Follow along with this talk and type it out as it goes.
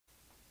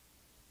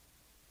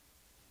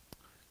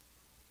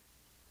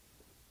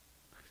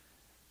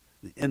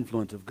The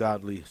influence of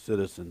godly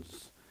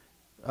citizens.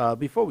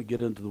 Before we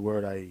get into the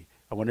word, I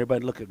want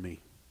everybody to look at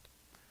me.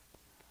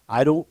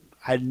 I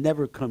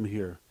never come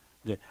here.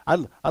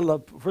 I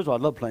love, first of all,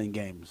 I love playing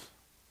games.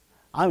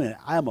 I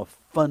am a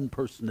fun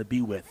person to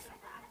be with.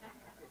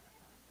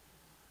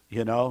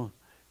 You know,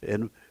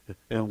 and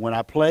when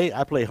I play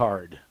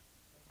hard.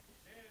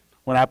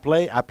 When I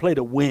play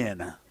to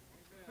win.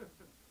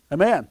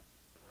 Amen.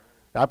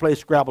 I play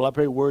Scrabble. I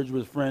play words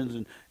with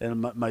friends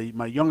and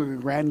my younger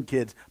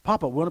grandkids.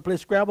 Papa, want to play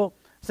Scrabble?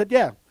 I said,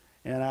 yeah.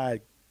 And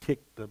I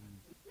kicked them.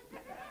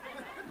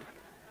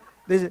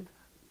 They said,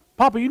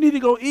 Papa, you need to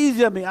go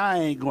easy on me. I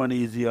ain't going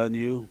easy on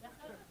you.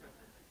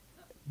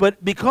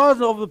 But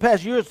because over the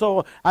past year or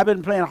so, I've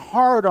been playing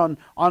hard on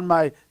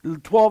my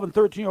 12 and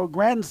 13-year-old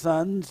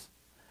grandsons.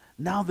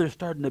 Now they're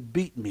starting to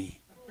beat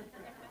me.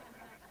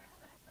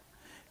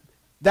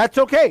 That's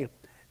okay,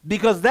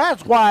 because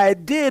that's why I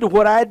did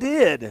what I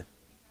did.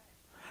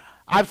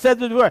 I've said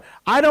this before.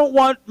 I don't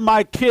want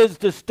my kids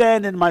to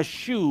stand in my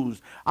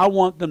shoes. I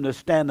want them to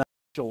stand on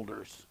my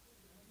shoulders.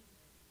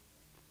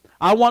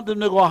 I want them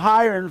to go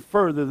higher and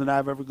further than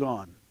I've ever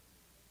gone.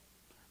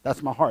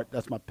 That's my heart.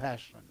 That's my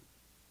passion.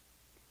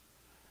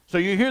 So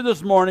you're here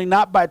this morning,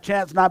 not by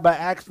chance, not by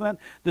accident.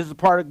 This is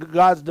part of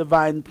God's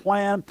divine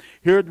plan.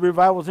 Here at the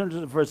Revival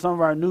Center, for some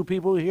of our new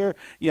people here,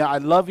 yeah, I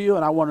love you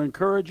and I want to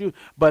encourage you,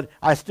 but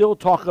I still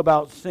talk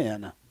about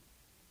sin.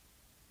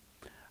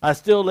 I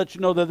still let you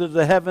know that there's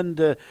a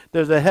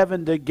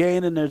heaven to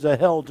gain and there's a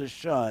hell to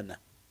shun.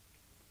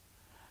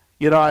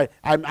 You know,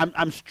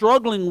 I'm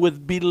struggling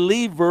with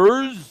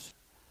believers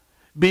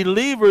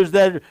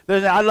that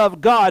I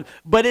love God,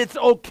 but it's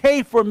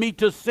okay for me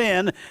to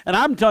sin. And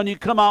I'm telling you,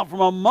 come out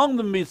from among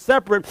them, be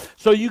separate,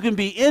 so you can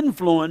be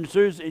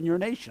influencers in your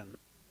nation.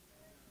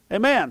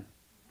 Amen.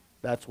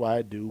 That's why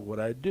I do what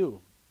I do.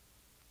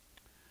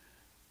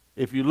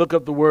 If you look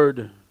up the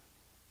word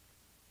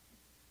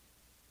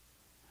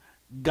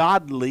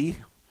godly,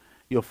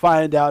 you'll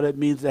find out it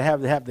means to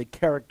have the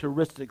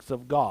characteristics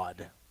of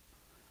God.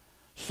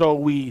 So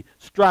we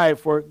strive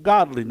for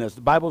godliness.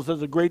 The Bible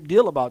says a great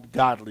deal about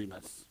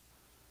godliness.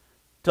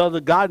 Tell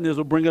the godliness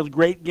will bring us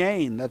great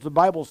gain. That's what the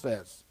Bible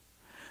says.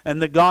 And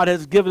that God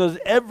has given us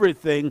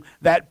everything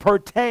that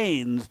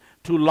pertains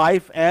to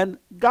life and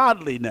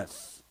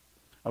godliness.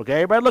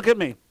 Okay, everybody look at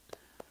me.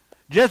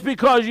 Just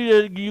because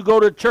you go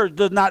to church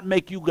does not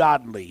make you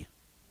godly.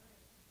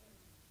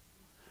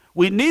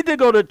 We need to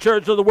go to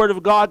church so the Word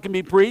of God can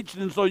be preached,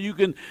 and so you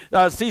can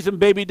see some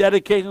baby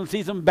dedication,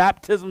 see some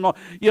baptism.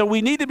 You know,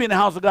 we need to be in the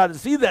house of God to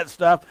see that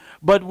stuff,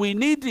 but we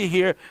need to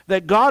hear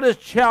that God is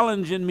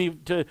challenging me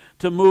to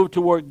move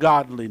toward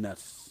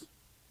godliness.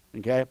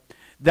 Okay?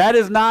 That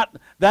is not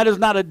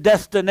a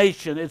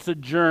destination, it's a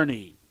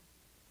journey.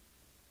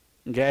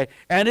 Okay?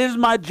 And it is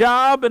my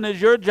job and it's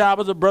your job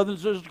as a brother and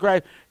sister in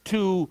Christ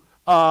to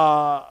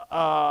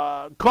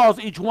cause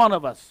each one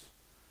of us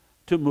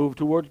to move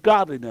towards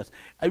godliness.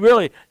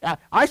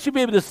 I should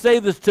be able to say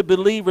this to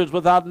believers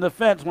without an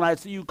offense when I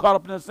see you caught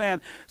up in the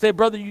sand. Say,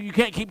 brother, you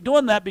can't keep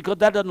doing that because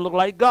that doesn't look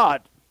like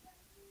God.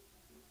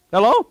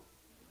 Hello?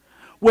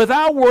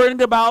 Without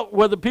worrying about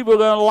whether people are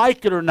going to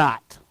like it or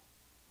not.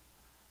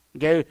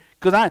 Okay?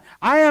 Because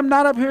I am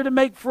not up here to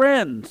make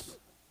friends.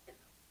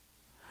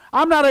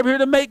 I'm not up here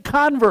to make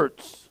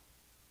converts.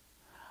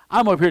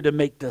 I'm up here to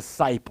make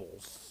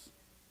disciples.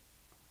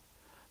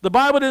 The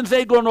Bible didn't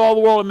say go into all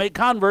the world and make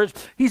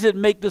converts. He said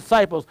make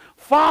disciples.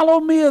 Follow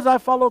me as I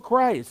follow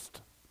Christ.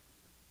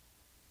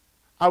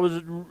 I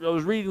was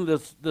reading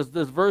this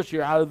verse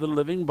here out of the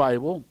Living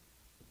Bible.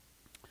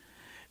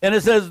 And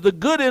it says the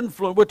good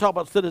influence, we'll talk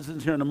about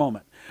citizens here in a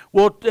moment.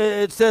 Well,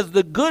 it says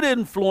the good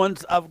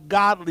influence of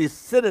godly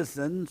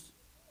citizens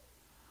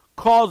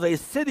cause a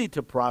city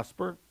to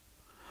prosper,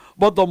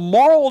 but the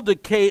moral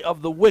decay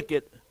of the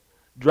wicked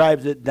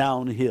drives it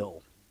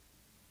downhill.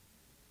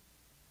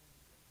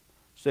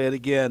 Say it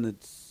again.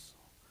 It's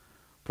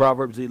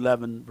Proverbs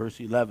 11, verse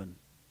 11.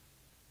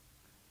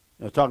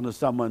 I was talking to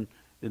someone,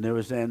 and they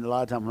were saying a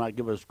lot of times when I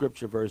give a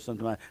scripture verse,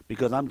 sometimes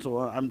because I'm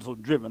so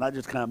driven, I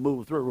just kind of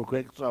move through it real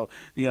quick. So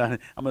I'm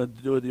going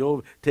to do the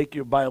old. Take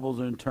your Bibles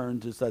and turn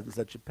to such and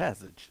such a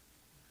passage,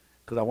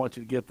 because I want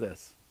you to get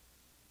this.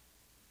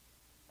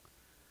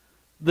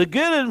 The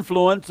good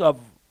influence of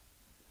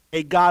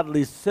a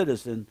godly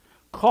citizen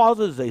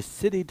causes a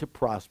city to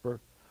prosper,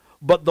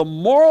 but the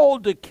moral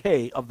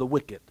decay of the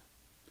wicked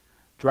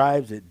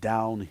drives it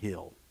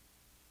downhill.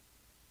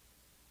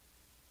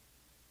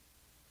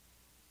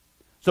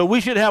 So we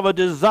should have a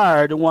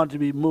desire to want to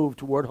be moved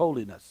toward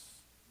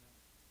holiness.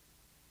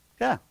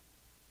 Yeah.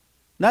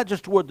 Not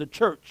just toward the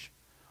church,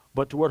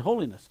 but toward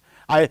holiness.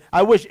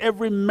 I wish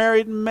every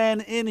married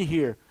man in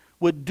here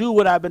would do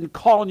what I've been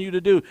calling you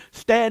to do.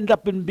 Stand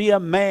up and be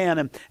a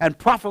man and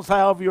prophesy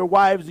over your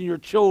wives and your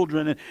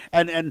children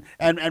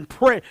and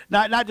pray.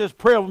 Not just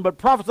pray over them, but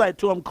prophesy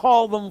to them,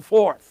 call them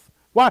forth.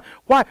 Why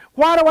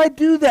do I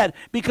do that?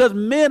 Because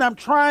men, I'm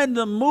trying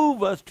to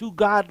move us to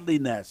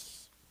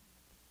godliness.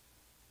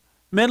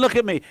 Men, look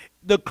at me.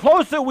 The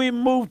closer we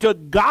move to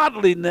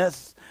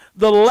godliness,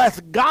 the less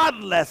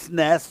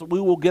godlessness we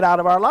will get out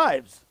of our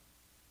lives.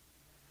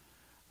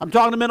 I'm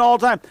talking to men all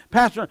the time,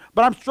 Pastor,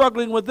 but I'm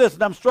struggling with this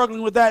and I'm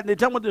struggling with that. And they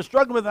tell me what they're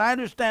struggling with, and I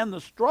understand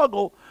the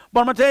struggle.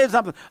 But I'm going to tell you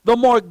something. The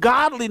more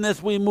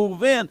godliness we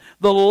move in,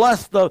 the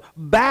less the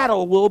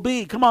battle will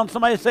be. Come on,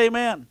 somebody say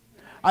amen.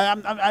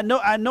 I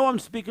know I'm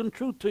speaking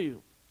truth to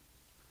you.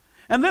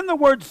 And then the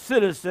word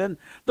citizen,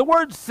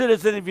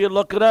 if you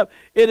look it up,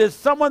 it is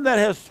someone that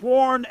has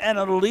sworn an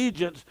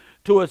allegiance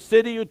to a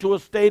city or to a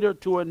state or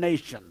to a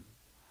nation.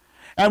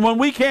 And when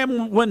we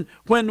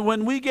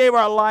gave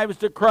our lives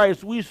to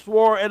Christ, we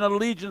swore an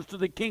allegiance to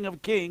the King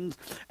of Kings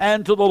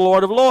and to the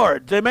Lord of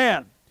Lords.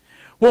 Amen.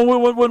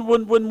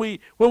 When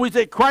we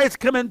say Christ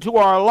come into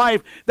our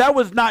life, that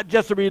was not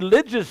just a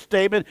religious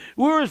statement.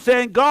 We were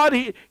saying, God,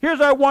 here's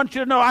what I want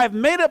you to know. I've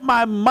made up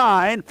my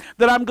mind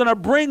that I'm going to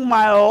bring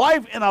my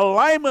life in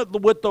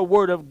alignment with the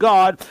Word of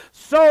God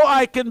so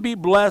I can be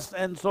blessed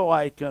and so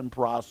I can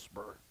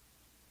prosper.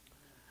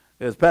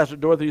 As Pastor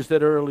Dorothy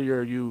said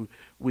earlier,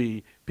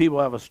 people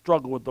have a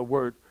struggle with the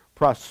word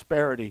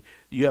prosperity.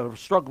 You have a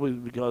struggle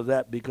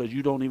with because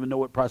you don't even know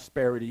what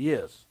prosperity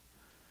is.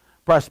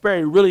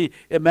 Prosperity really,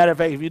 as a matter of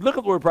fact, if you look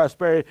at the word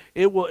prosperity,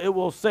 it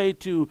will say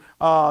to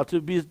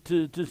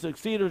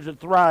succeed or to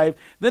thrive.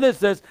 Then it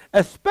says,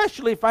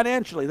 especially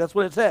financially. That's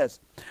what it says.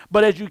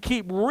 But as you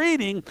keep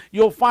reading,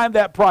 you'll find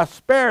that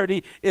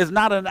prosperity is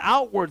not an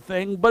outward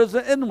thing, but it's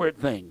an inward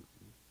thing.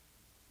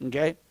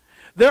 Okay?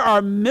 There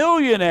are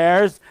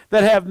millionaires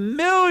that have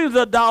millions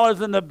of dollars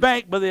in the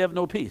bank, but they have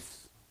no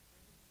peace.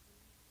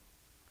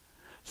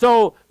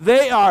 So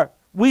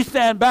we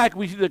stand back,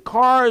 we see the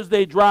cars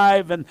they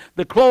drive and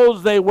the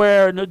clothes they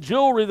wear and the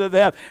jewelry that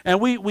they have,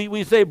 and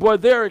we say, boy,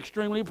 they're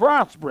extremely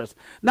prosperous.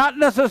 Not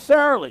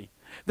necessarily.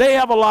 They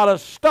have a lot of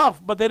stuff,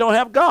 but they don't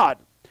have God.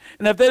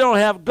 And if they don't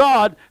have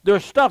God, their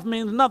stuff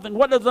means nothing.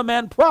 What does a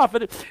man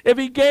profit if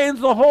he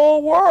gains the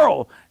whole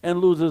world and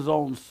loses his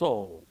own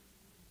soul?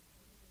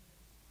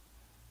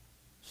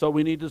 So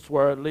we need to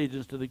swear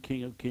allegiance to the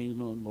King of Kings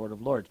and Lord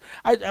of Lords.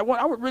 I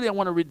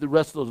want to read the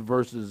rest of those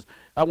verses.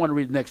 I want to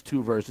read the next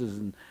two verses,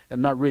 and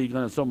not really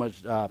going to so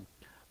much talk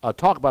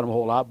about them a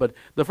whole lot. But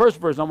the first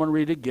verse, I want to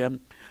read again.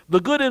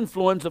 The good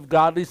influence of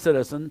godly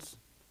citizens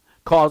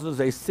causes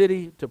a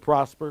city to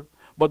prosper,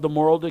 but the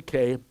moral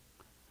decay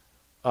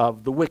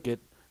of the wicked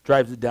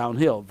drives it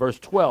downhill. Verse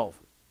 12.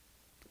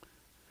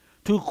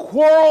 To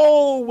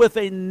quarrel with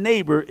a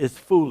neighbor is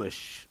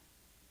foolish,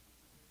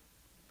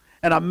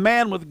 and a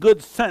man with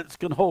good sense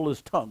can hold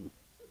his tongue.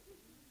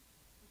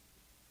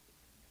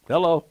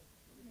 Hello.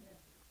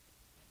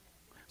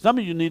 Some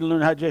of you need to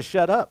learn how to just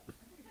shut up.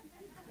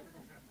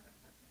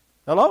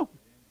 Hello?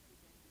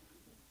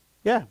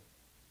 Yeah.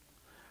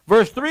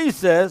 Verse 13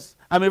 says,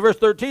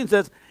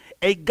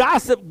 a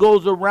gossip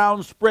goes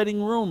around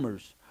spreading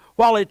rumors,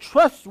 while a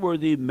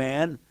trustworthy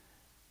man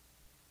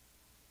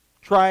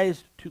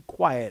tries to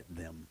quiet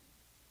them.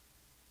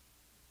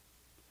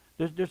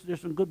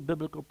 There's some good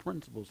biblical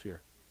principles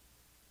here.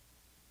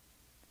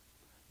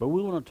 But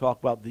we want to talk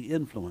about the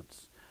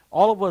influence.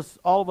 All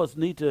of us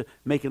need to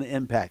make an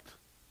impact,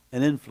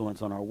 an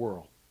influence on our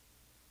world.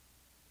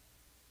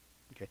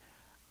 Okay.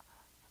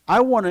 I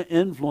want to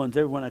influence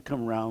everyone I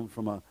come around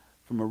from a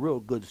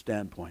real good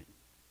standpoint.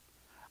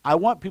 I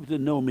want people to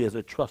know me as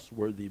a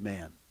trustworthy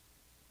man.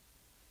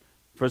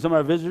 For some of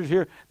our visitors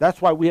here,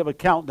 that's why we have a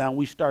countdown.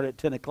 We start at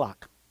 10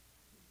 o'clock.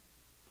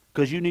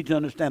 Because you need to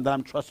understand that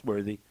I'm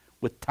trustworthy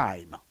with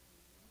time.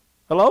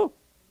 Hello?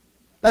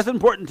 That's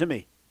important to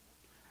me.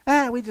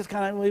 We just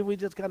kind of.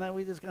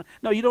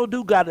 No, you don't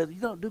do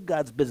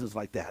God's business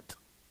like that.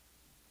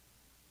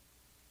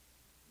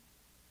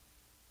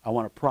 I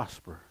want to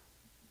prosper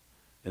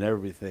in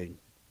everything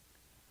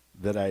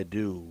that I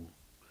do.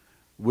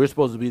 We're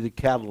supposed to be the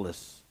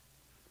catalyst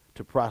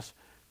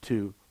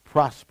to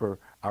prosper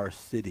our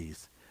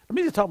cities. Let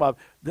me just talk about.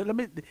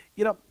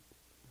 The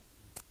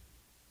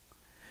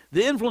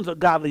influence of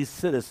godly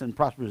citizens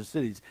prospers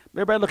cities.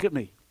 Everybody, look at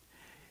me.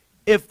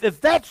 If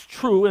that's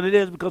true, and it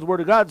is because the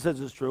Word of God says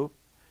it's true,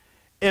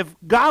 if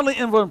godly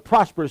influence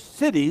prospers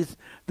cities,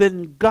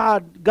 then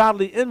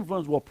godly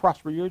influence will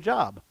prosper your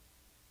job.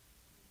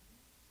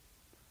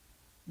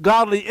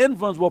 Godly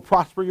influence will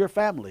prosper your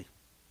family.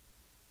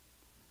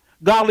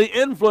 Godly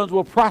influence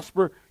will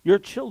prosper your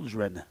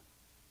children.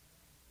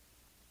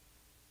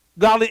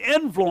 Godly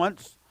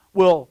influence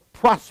will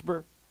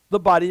prosper the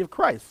body of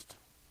Christ.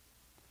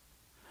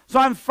 So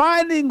I'm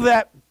finding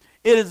that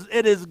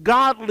it is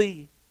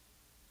godly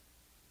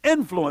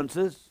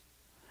influences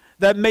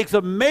that makes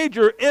a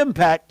major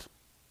impact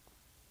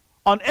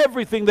on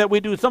everything that we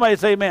do. Somebody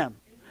say amen.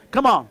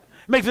 Come on.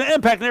 It makes an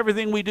impact on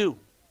everything we do.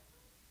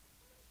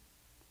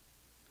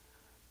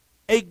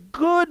 A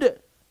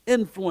good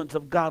influence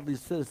of godly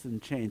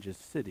citizens changes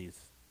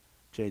cities,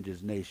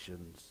 changes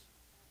nations.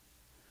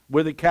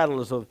 We're the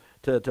catalyst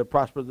to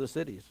prosper the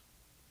cities.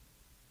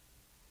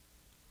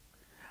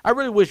 I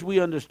really wish we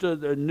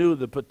understood or knew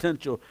the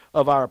potential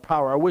of our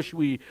power. I wish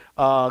we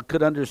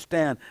could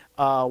understand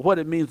what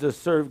it means to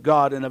serve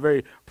God in a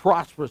very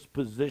prosperous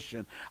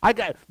position.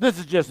 This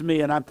is just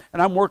me, and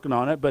I'm working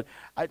on it. But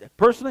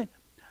personally,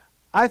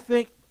 I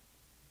think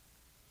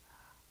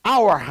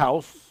our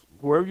house,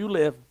 wherever you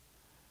live,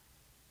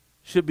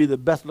 should be the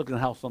best looking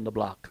house on the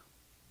block.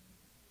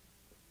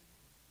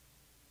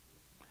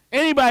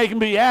 Anybody can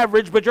be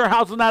average, but your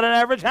house is not an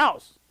average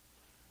house.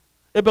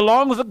 It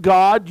belongs to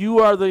God. You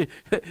are the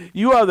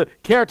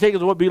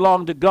caretakers of what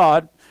belongs to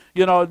God.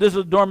 You know, this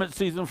is dormant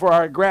season for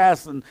our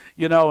grass, and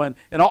you know, and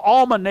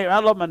all my neighbors. I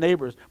love my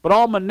neighbors, but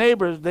all my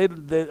neighbors,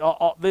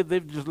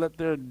 they've just let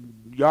their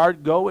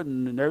yard go,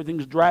 and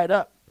everything's dried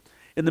up.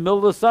 In the middle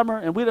of the summer,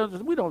 and we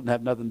don't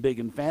have nothing big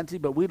and fancy,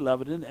 but we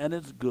love it, and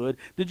it's good.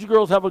 Did you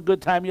girls have a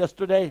good time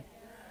yesterday?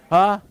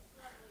 Huh?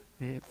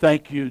 Yeah,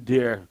 thank you,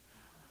 dear.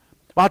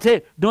 I'll tell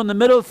you, during the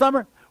middle of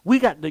summer, we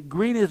got the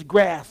greenest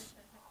grass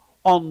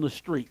on the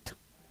street.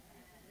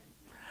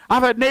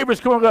 I've had neighbors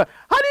come and go,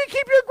 how do you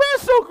keep your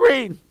grass so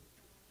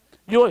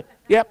green?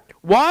 Yep,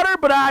 water,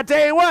 but I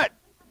tell you what,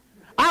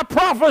 I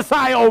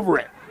prophesy over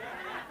it.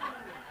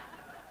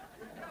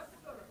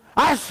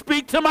 I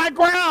speak to my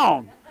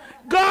ground.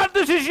 God,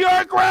 this is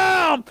your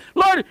ground.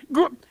 Lord,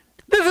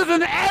 this is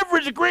an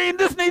average green.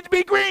 This needs to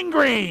be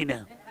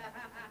green.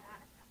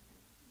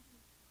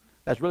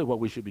 That's really what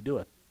we should be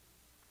doing.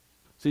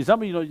 See,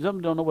 some of you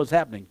don't know what's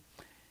happening.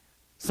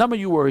 Some of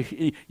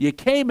you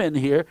came in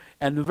here,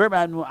 and the very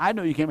time I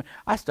know you came in,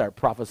 I start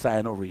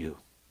prophesying over you.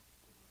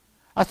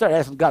 I start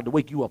asking God to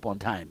wake you up on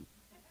time.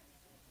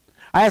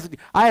 I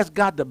ask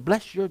God to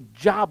bless your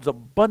jobs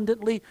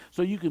abundantly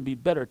so you can be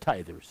better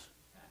tithers.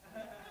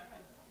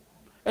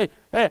 Hey,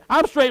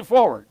 I'm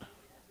straightforward.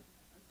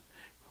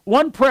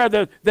 One prayer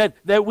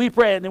that we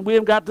pray, and we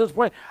haven't got to this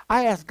point,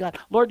 I ask God,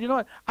 Lord, you know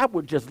what? I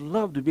would just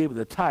love to be able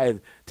to tithe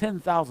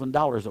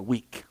 $10,000 a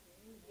week.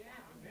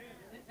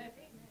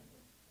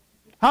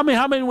 How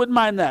many wouldn't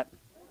mind that?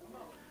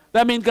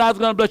 That means God's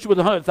going to bless you with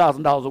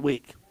 $100,000 a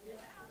week.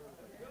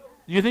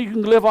 Do you think you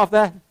can live off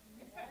that?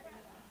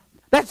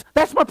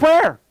 That's my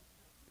prayer.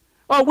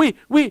 Oh, we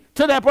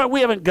to that point,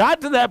 we haven't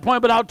got to that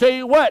point, but I'll tell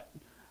you what.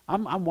 I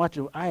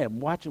am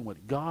watching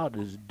what God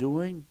is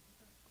doing.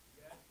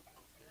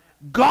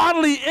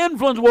 Godly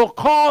influence will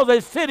cause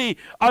a city,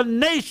 a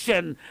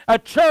nation, a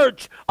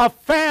church, a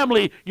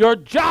family, your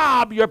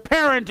job, your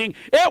parenting.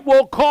 It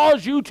will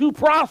cause you to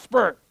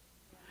prosper.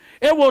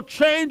 It will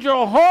change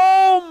your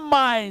whole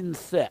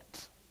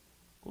mindset.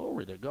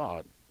 Glory to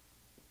God.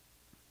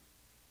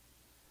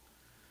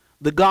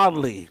 The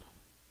godly,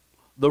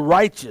 the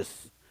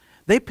righteous,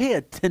 they pay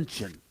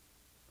attention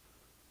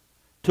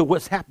to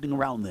what's happening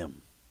around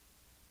them.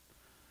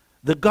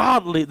 The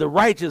godly, the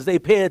righteous, they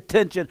pay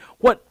attention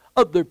what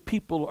other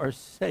people are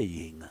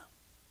saying.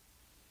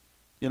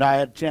 You know, I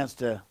had a chance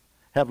to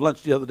have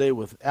lunch the other day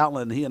with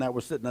Alan. He and I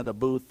were sitting at a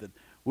booth, and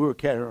we were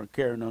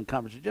carrying on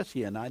conversation. Just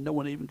he and I. No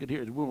one even could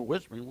hear us. We were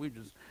whispering.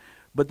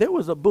 But there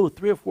was a booth,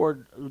 3 or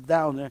 4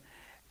 down there.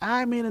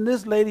 I mean, and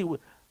this lady,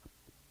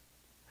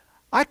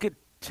 I could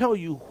tell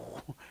you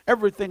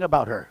everything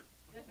about her.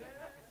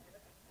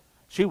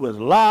 She was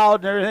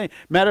loud and everything.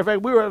 Matter of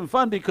fact, we were having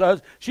fun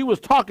because she was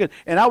talking,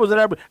 and I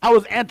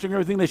was answering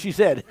everything that she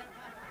said.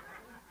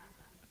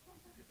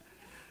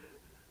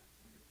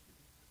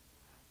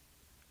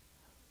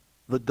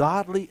 The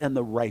godly and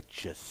the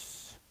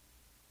righteous,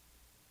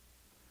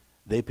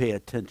 they pay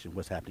attention to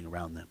what's happening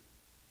around them.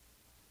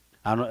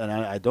 I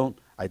don't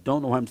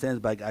know what I'm saying,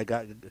 but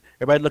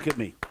everybody look at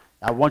me.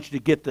 I want you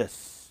to get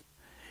this.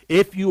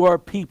 If you are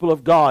people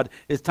of God,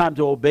 it's time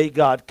to obey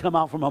God. Come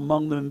out from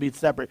among them and be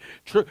separate.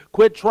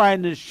 Quit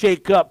trying to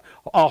shake up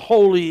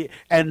holy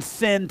and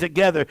sin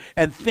together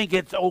and think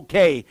it's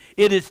okay.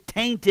 It is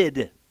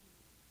tainted.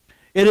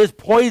 It is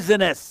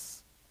poisonous.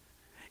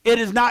 It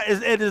is not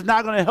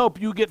going to help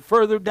you get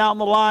further down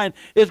the line.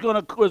 It's going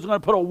to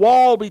put a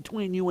wall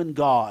between you and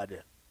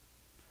God.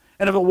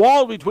 And if a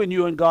wall between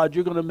you and God,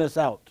 you're going to miss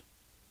out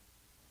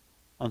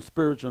on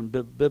spiritual and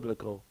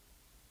biblical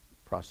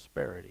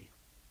prosperity.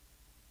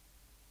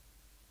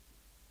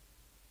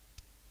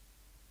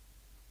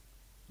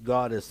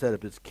 God has set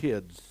up his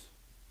kids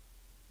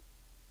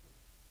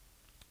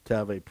to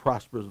have a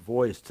prosperous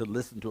voice, to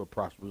listen to a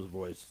prosperous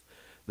voice.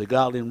 The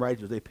godly and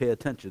righteous, they pay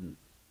attention.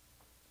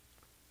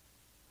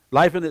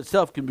 Life in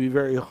itself can be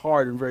very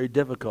hard and very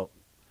difficult.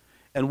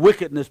 And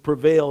wickedness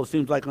prevails,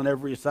 seems like, on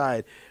every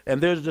side.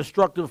 And there's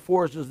destructive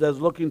forces that's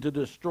looking to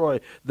destroy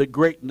the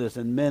greatness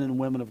in men and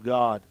women of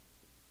God.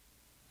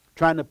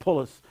 Trying to pull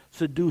us,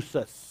 seduce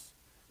us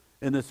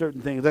into certain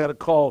things. I got a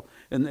call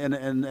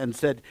and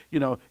said, you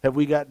know, have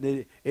we got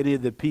any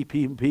of the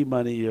PPP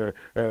money or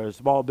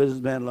small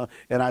businessman loan?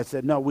 And I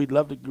said, no, we'd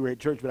love to create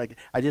church, but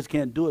I just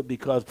can't do it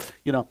because,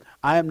 you know,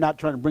 I am not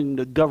trying to bring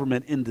the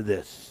government into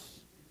this.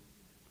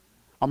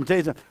 I'm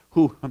going to tell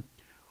you something.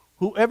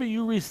 Whoever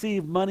you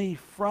receive money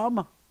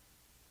from,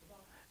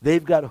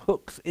 they've got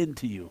hooks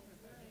into you.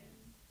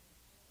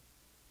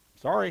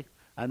 Sorry.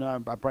 I know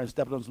I'm probably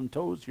stepping on some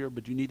toes here,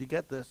 but you need to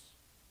get this.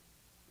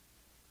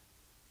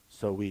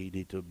 So we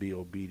need to be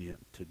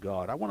obedient to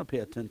God. I want to pay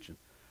attention.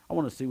 I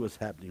want to see what's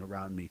happening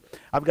around me.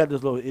 I've got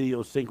this little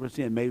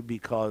idiosyncrasy, and maybe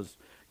because,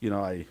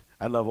 I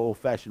love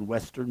old-fashioned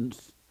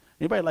Westerns.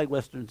 Anybody like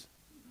Westerns?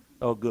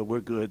 Oh, good. We're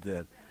good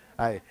then.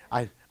 I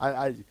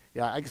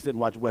can sit and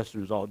watch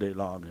Westerns all day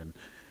long, and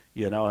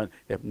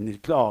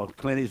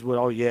Clint Eastwood.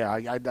 Oh yeah,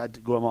 I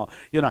go them all.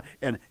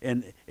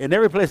 And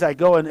every place I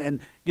go,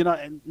 and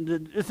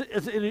it's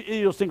an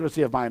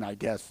idiosyncrasy of mine, I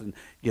guess. And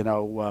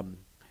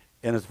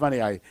and it's funny.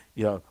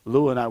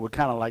 Lou and I were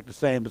kind of like the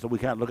same, so we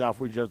kind of look out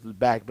for each other's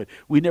back, but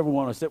we never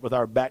want to sit with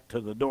our back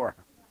to the door.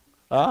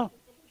 Huh?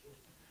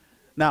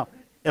 Now,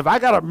 if I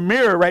got a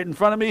mirror right in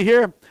front of me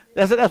here,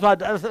 that's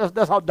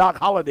how Doc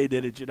Holliday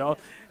did it,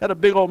 Had a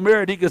big old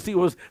mirror and he could see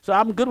what was, so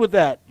I'm good with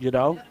that,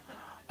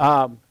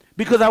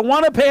 because I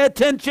want to pay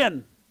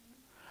attention.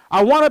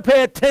 I want to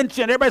pay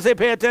attention. Everybody say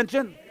pay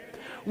attention.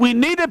 We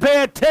need to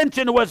pay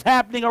attention to what's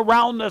happening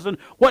around us and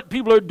what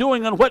people are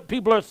doing and what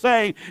people are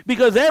saying,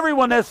 because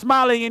everyone that's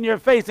smiling in your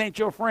face ain't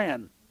your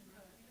friend.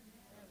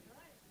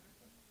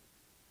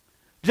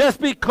 Just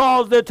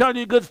because they're telling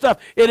you good stuff,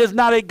 it is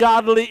not a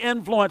godly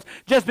influence.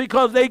 Just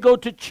because they go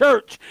to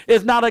church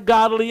is not a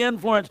godly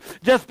influence.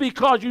 Just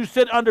because you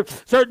sit under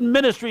certain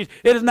ministries,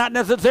 it is not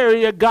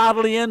necessarily a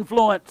godly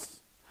influence.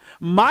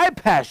 My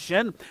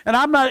passion, and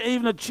I'm not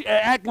even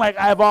acting like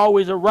I've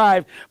always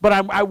arrived, but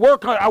I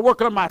work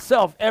on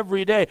myself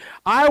every day.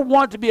 I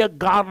want to be a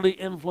godly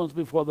influence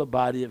before the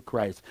body of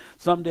Christ.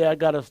 Someday I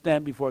got to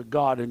stand before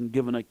God and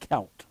give an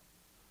account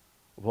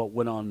of what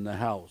went on in the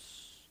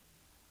house.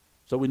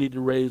 So we need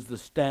to raise the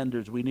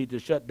standards. We need to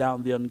shut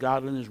down the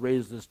ungodliness,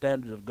 raise the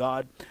standards of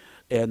God,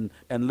 and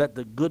let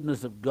the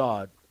goodness of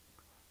God,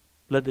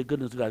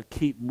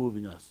 keep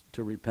moving us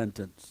to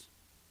repentance.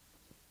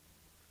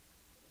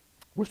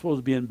 We're supposed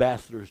to be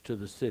ambassadors to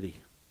the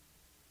city.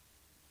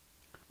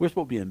 We're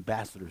supposed to be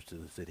ambassadors to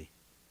the city.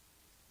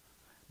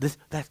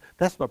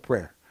 That's my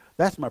prayer.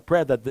 That's my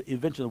prayer, that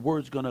eventually the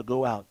word's going to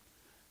go out.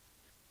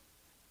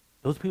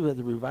 Those people at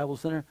the Revival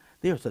Center,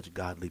 they are such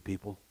godly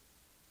people.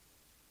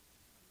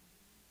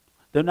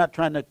 They're not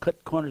trying to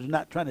cut corners,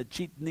 not trying to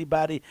cheat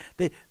anybody.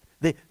 They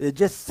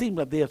just seem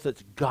like they have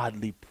such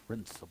godly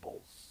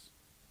principles.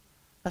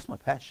 That's my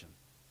passion.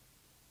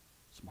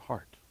 It's my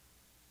heart.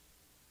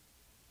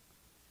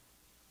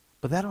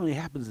 But that only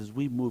happens as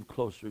we move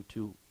closer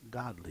to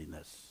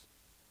godliness.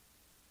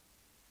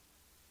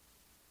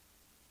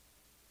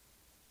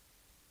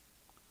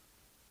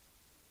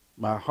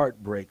 My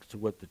heart breaks to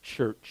what the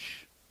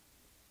church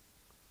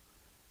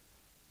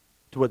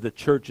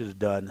has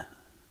done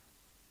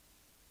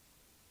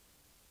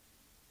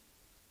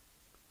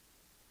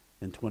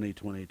in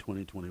 2020,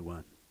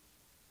 2021.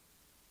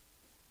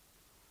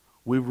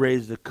 We've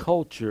raised a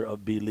culture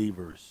of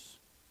believers.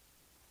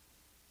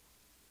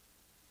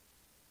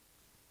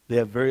 They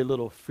have very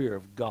little fear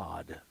of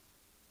God,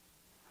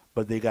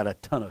 but they got a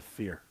ton of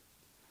fear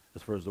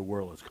as far as the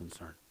world is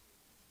concerned.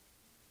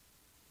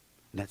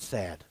 And that's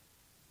sad.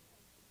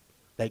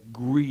 That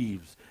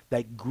grieves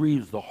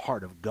the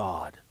heart of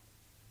God.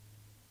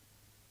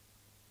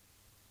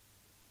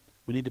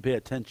 We need to pay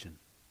attention.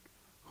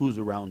 Who's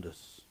around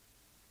us?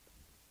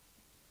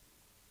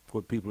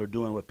 What people are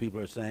doing, what people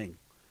are saying.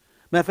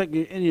 Matter of fact,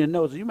 in your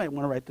notes, you might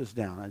want to write this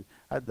down.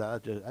 I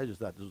just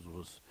thought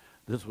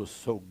this was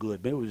so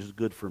good. Maybe it was just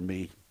good for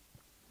me.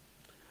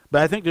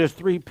 But I think there's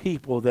 3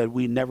 people that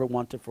we never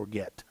want to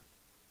forget.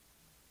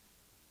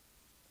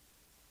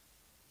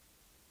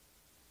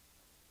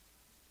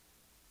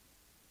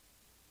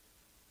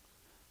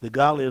 The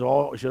godly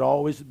should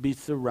always be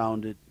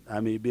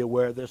be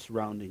aware of their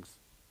surroundings.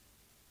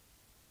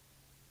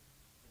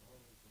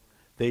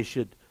 They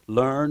should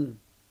learn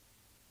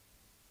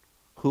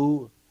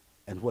who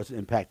and what's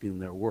impacting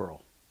their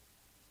world.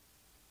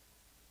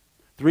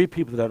 3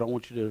 people that I don't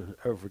want you to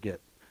ever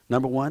forget.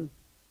 Number 1,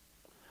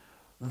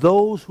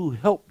 those who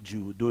helped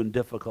you during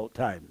difficult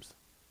times.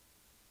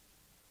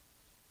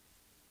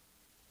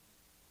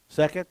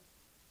 Second,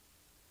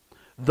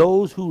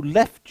 those who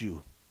left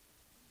you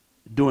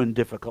during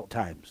difficult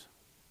times.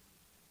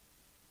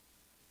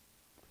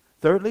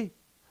 Thirdly,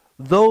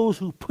 those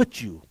who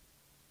put you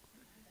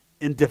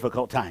in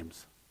difficult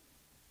times.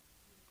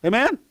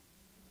 Amen?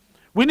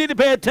 We need to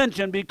pay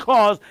attention,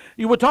 because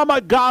you were talking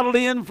about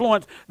godly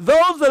influence.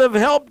 Those that have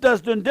helped us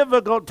during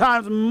difficult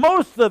times,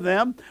 most of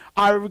them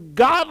are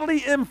godly,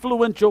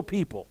 influential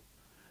people.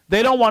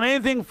 They don't want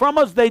anything from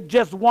us. They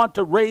just want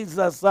to raise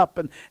us up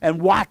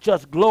and watch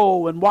us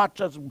glow and watch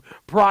us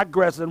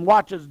progress and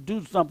watch us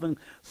do something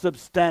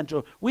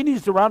substantial. We need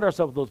to surround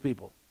ourselves with those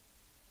people.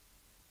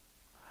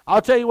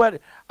 I'll tell you what,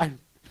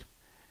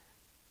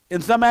 in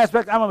some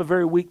aspects, I'm a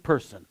very weak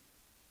person.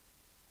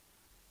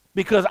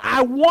 Because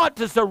I want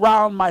to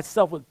surround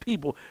myself with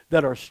people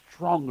that are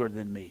stronger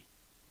than me.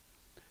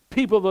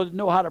 People that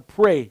know how to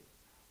pray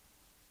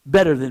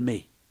better than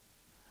me.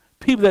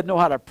 People that know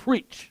how to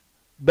preach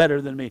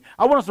better than me.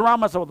 I want to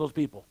surround myself with those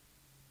people.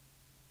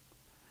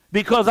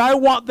 Because I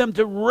want them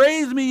to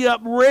raise me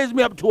up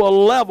to a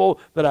level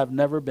that I've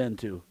never been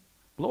to.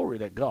 Glory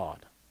to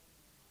God.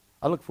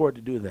 I look forward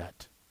to do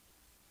that.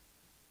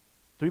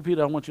 Three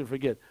people I want you to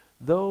forget.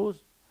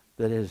 Those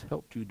that has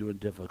helped you during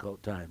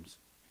difficult times.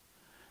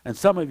 And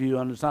some of you,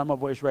 under the sound of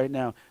my voice right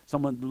now, the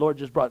Lord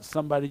just brought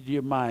somebody to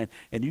your mind,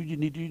 and you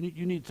need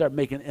to start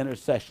making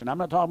intercession. I'm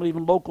not talking about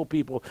even local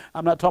people.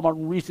 I'm not talking about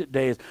recent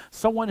days.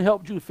 Someone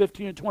helped you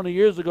 15 or 20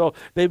 years ago.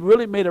 They've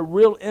really made a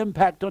real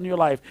impact on your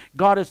life.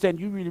 God is saying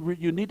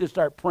you need to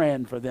start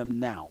praying for them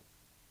now.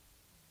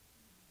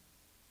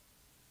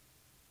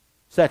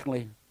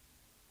 Secondly,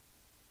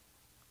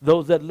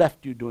 those that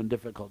left you during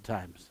difficult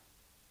times.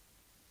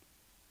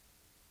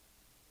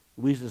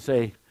 We used to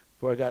say,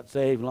 before I got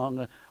saved,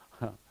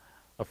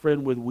 a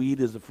friend with weed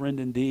is a friend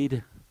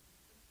indeed.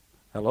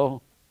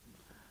 Hello?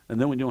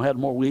 And then when you don't have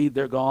more weed,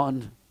 they're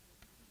gone.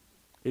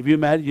 If you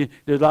imagine,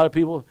 there's a lot of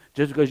people,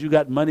 just because you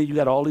got money, you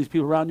got all these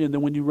people around you, and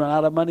then when you run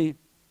out of money,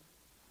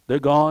 they're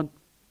gone.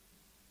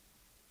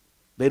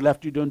 They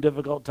left you during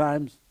difficult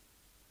times.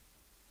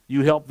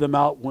 You helped them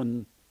out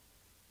when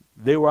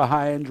they were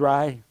high and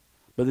dry,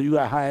 but then you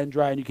got high and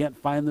dry and you can't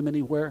find them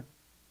anywhere.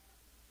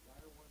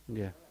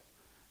 Yeah.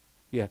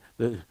 Yeah.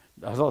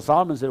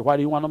 Solomon said, why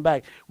do you want them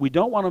back? We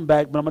don't want them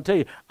back, but I'm going to tell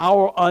you,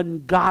 our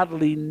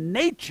ungodly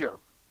nature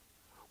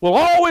will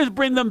always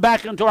bring them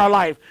back into our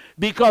life,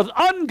 because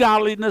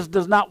ungodliness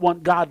does not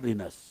want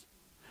godliness.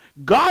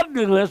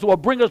 Godliness will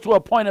bring us to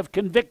a point of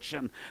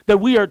conviction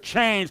that we are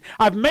changed.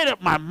 I've made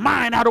up my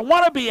mind. I don't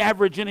want to be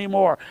average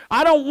anymore.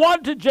 I don't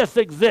want to just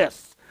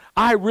exist.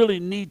 I really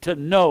need to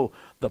know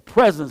the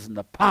presence and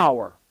the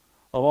power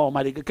of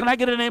Almighty God. Can I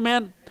get an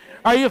amen?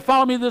 Are you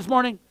following me this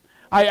morning?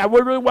 I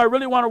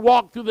really want to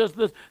walk through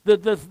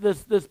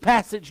this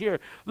passage here.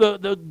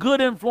 The good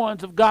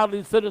influence of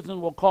godly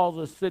citizens will cause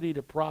a city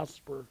to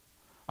prosper.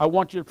 I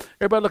want you,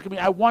 everybody look at me,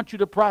 I want you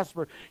to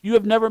prosper. You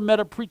have never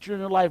met a preacher in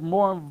your life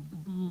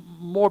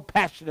more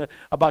passionate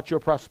about your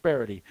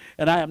prosperity.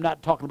 And I am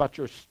not talking about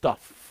your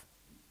stuff.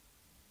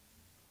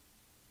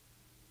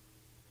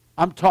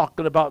 I'm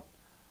talking about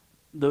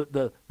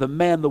the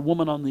man, the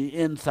woman on the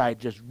inside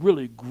just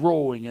really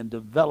growing and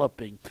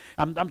developing.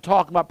 I'm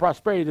talking about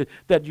prosperity,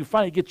 that you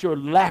finally get your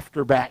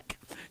laughter back.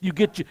 You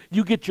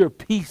get your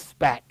peace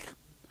back.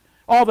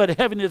 All that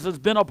heaviness has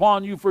been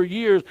upon you for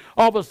years,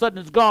 all of a sudden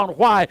it's gone.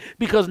 Why?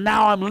 Because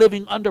now I'm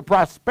living under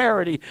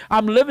prosperity.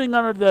 I'm living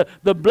under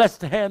the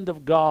blessed hand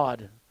of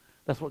God.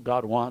 That's what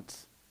God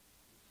wants.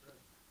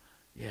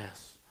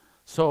 Yes.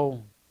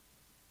 So,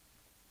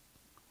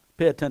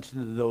 pay attention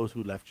to those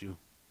who left you.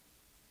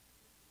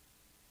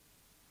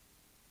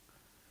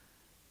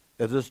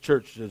 As this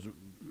church has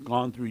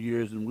gone through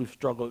years and we've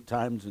struggled at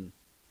times, and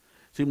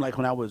it seemed like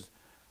when I was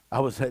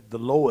at the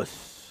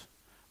lowest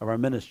of our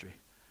ministry,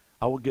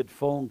 I would get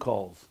phone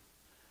calls,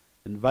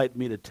 invite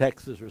me to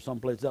Texas or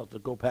someplace else to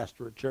go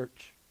pastor a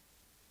church.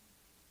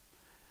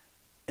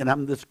 And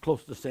I'm this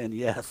close to saying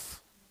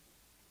yes.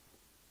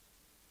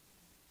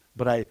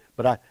 But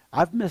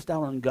I've missed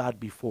out on God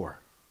before.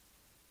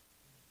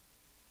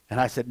 And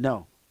I said,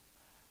 no.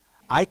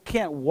 I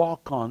can't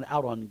walk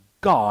out on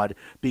God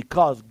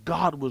because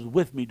God was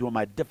with me during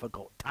my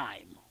difficult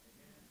time.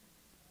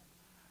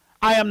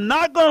 I am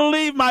not going to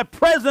leave my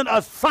present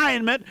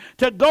assignment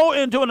to go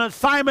into an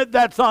assignment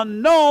that's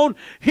unknown.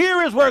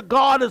 Here is where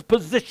God has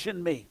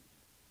positioned me.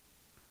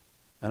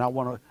 And I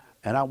want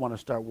to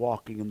start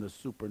walking in the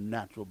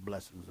supernatural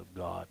blessings of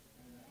God.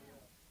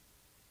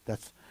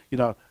 That's,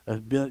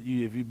 if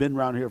you've been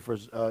around here for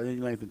any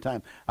length of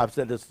time, I've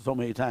said this so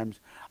many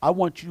times. I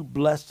want you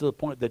blessed to the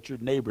point that your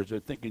neighbors are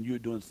thinking you're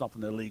doing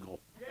something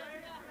illegal.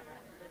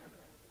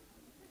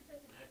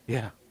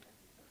 Yeah.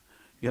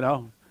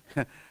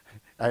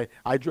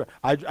 I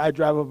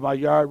drive up my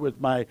yard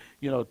with my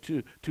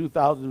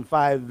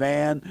 2005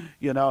 van.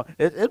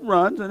 It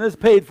runs and it's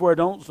paid for.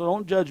 So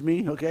don't judge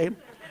me, okay?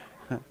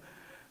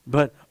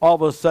 But all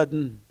of a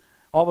sudden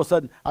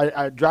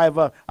I drive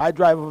up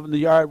in the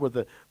yard with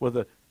a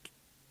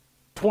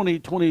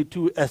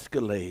 2022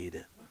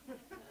 Escalade.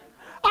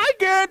 I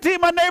guarantee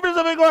my neighbors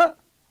will be going,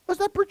 what's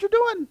that preacher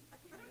doing?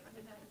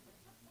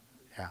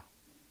 Yeah.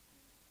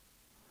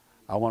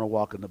 I want to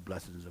walk in the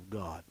blessings of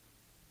God.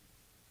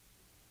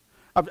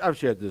 I've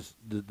shared this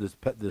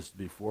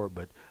before,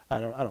 but I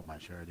don't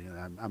mind sharing it.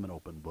 I'm an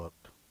open book.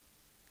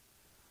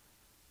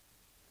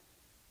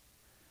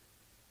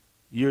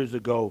 Years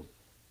ago,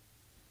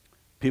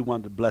 people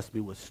wanted to bless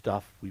me with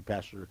stuff. We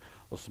pastored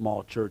a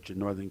small church in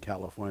Northern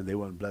California. They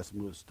wanted to bless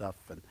me with stuff,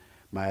 and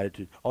my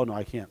attitude, oh no,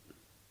 I can't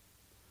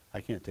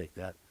take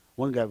that.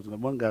 One guy was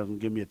going to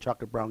give me a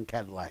chocolate brown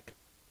Cadillac.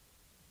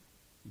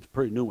 It's a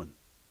pretty new one.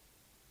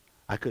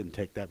 I couldn't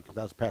take that because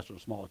I was pastoring a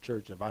small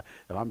church. If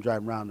I'm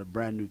driving around in a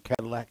brand new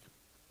Cadillac,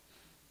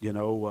 they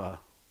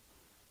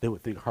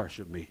would think harsh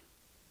of me.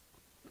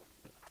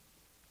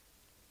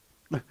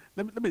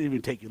 Let me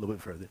even take you a little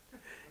bit further.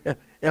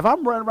 If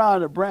I'm running around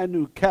in a brand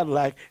new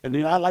Cadillac and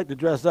I like to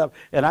dress up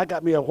and I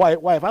got me a white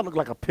wife, I look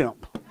like a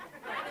pimp.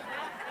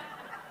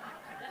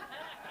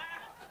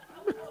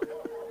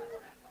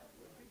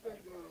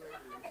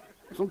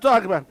 That's what I'm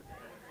talking about.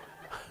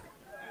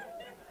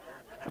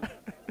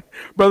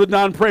 Brother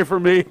Don, pray for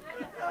me.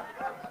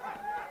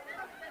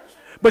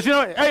 But you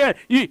know,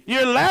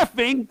 you're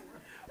laughing,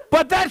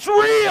 but that's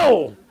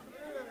real.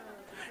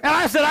 And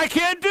I said, I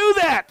can't do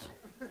that.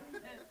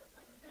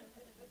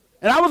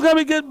 And I was going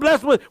to get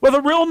blessed with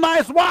a real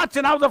nice watch,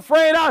 and I was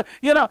afraid,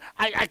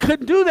 I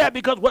couldn't do that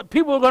because what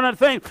people were going to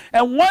think.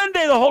 And one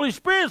day the Holy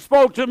Spirit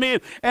spoke to me,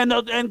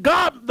 and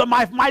God,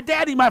 my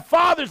daddy, my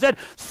father said,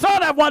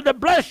 son, I wanted to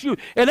bless you.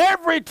 And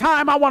every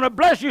time I want to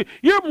bless you,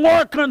 you're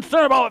more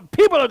concerned about what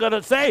people are going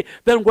to say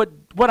than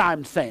what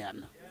I'm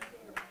saying.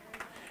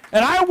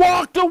 And I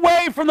walked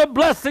away from the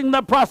blessing,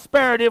 the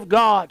prosperity of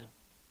God.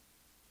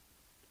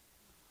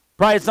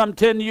 Probably some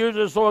 10 years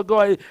or so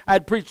ago,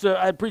 I'd preached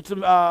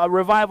a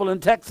revival in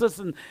Texas,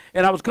 and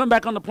I was coming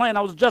back on the plane.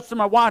 I was adjusting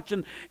my watch,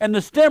 and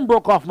the stem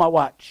broke off my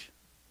watch.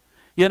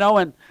 You know,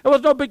 and it was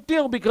no big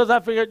deal because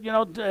I figured,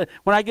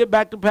 when I get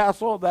back to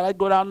Paso, that I'd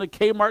go down to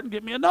Kmart and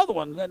get me another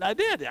one. And I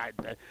did.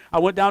 I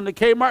went down to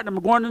Kmart, and I'm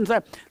going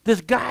inside.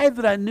 This guy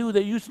that I knew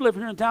that used to live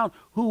here in town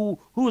who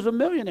was a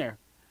millionaire.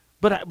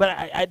 But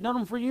I'd known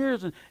him for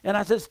years, and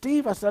I said,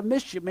 Steve, I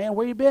missed you, man.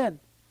 Where you been?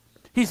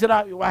 He said,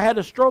 I had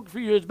a stroke a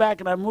few years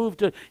back, and I moved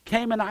to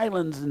Cayman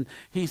Islands. And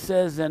he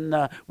says,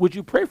 would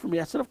you pray for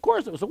me? I said, of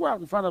course. So we're out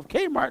in front of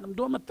Kmart, and I'm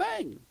doing my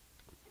thing.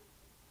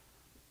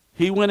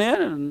 He went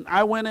in, and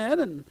I went in,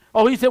 and,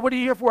 he said, what are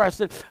you here for? I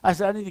said,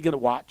 I need to get a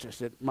watch. I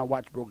said, my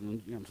watch broke,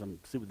 and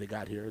see what they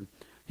got here. And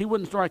he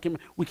wouldn't start.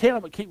 We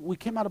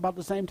came out about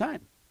the same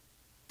time.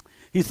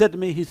 He said to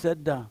me,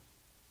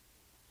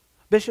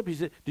 Bishop, he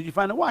said, did you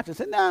find a watch? I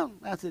said, no.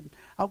 I said,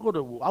 I'll go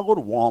to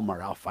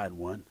Walmart. I'll find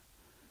one.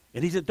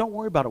 And he said, don't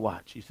worry about a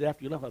watch. He said,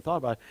 after you left, I thought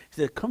about it.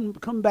 He said,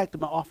 come back to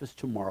my office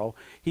tomorrow.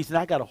 He said,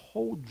 I got a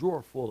whole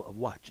drawer full of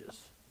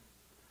watches.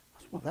 I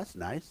said, well, that's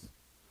nice.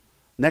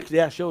 Next day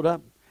I showed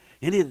up,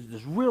 and he had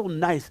this real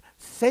nice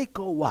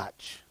Seiko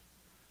watch,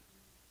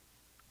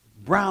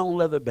 brown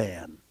leather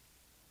band.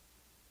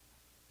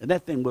 And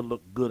that thing would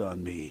look good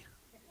on me.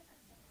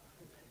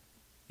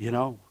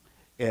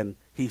 And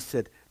he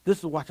said, this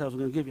is the watch I was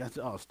going to give you. I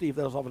said, oh, Steve,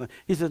 that was all.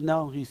 He said,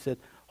 no. He said,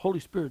 Holy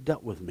Spirit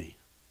dealt with me.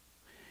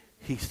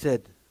 He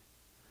said,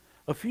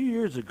 a few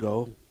years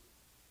ago,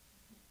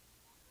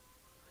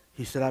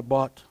 he said, I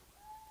bought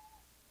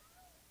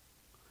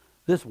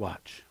this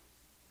watch.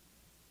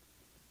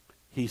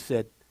 He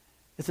said,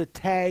 it's a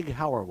Tag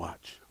Heuer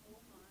watch.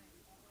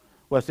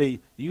 Well,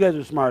 see, you guys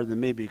are smarter than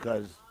me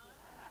because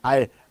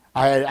I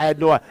had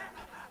no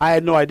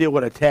idea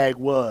what a tag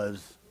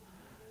was,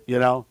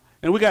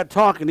 And we got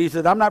talking. He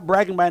said, I'm not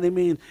bragging by any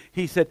means.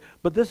 He said,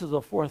 but this is a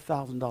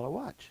 $4,000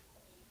 watch.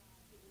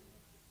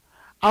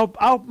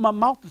 Out my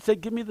mouth and said,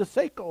 give me the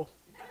Seiko.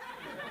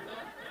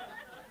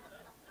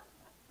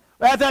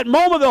 At that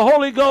moment, the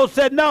Holy Ghost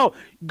said, no,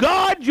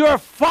 God, your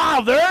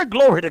Father,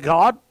 glory to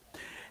God,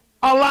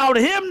 allowed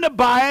him to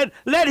buy it,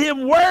 let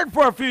him wear it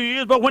for a few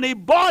years, but when he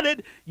bought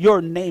it,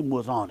 your name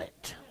was on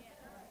it.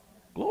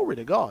 Glory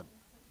to God.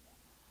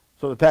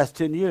 So the past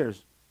 10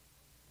 years,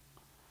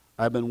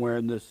 I've been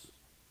wearing this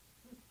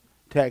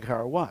Tag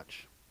Heuer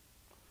watch.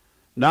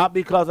 Not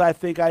because I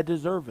think I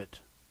deserve it.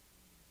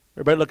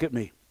 Everybody look at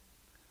me.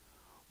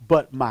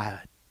 But my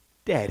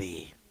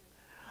daddy,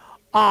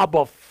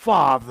 Abba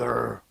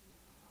Father,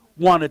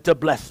 wanted to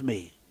bless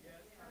me.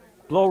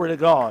 Glory to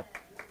God.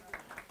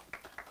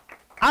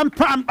 I'm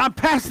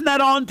passing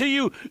that on to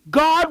you.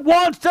 God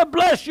wants to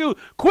bless you.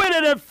 Quit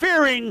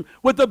interfering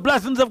with the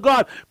blessings of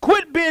God.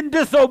 Quit being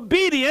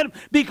disobedient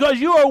because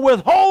you are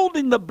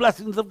withholding the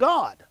blessings of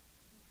God.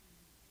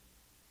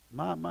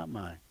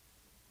 My.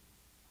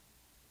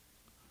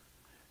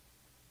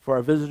 For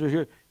our visitor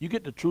here, you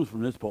get the truth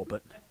from this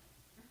pulpit,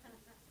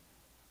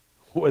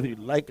 whether you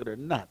like it or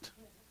not.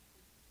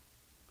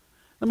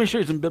 Let me show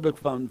you some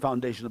biblical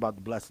foundation about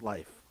the blessed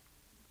life.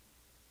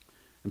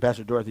 And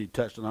Pastor Dorothy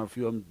touched on a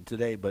few of them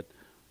today, but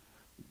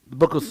the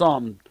book of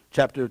Psalms,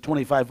 chapter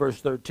 25, verse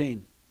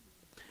 13.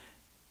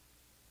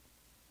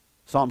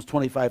 Psalms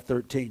 25,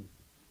 13.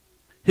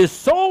 His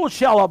soul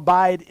shall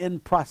abide in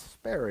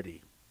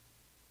prosperity,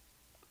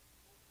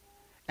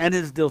 and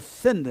his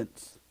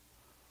descendants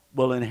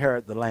will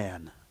inherit the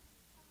land.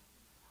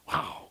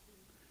 Wow.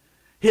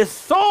 His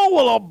soul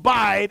will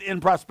abide in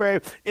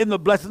prosperity, in the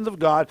blessings of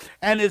God,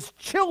 and his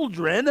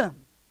children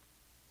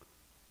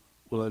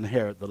will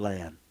inherit the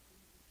land.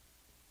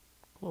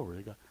 Glory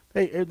to God.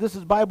 Hey, this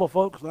is Bible,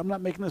 folks. I'm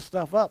not making this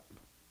stuff up.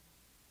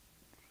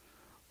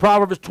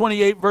 Proverbs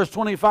 28, verse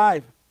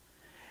 25.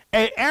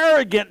 An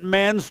arrogant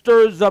man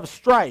stirs up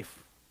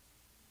strife,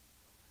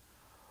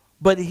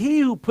 but he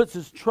who puts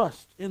his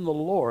trust in the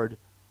Lord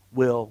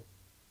will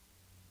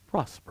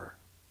prosper.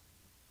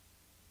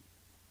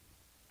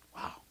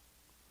 Wow.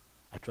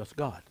 I trust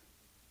God.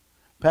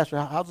 Pastor,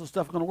 how's this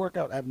stuff going to work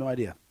out? I have no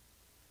idea.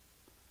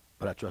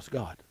 But I trust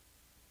God.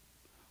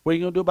 What are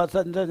you going to do about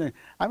such and such?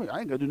 I ain't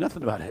going to do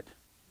nothing about it.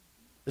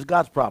 It's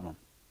God's problem.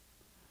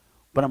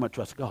 But I'm going to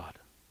trust God.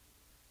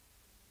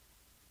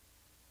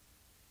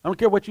 I don't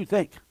care what you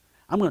think.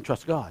 I'm going to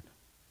trust God.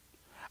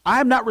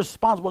 I'm not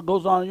responsible for what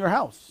goes on in your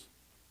house.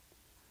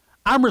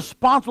 I'm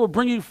responsible for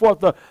bringing forth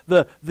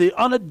the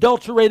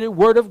unadulterated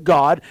word of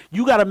God.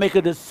 You got to make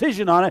a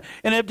decision on it.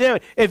 And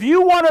if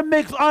you want to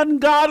mix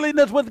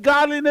ungodliness with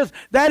godliness,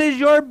 that is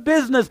your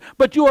business.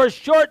 But you are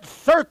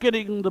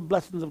short-circuiting the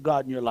blessings of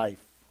God in your life.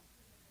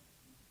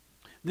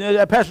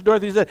 Pastor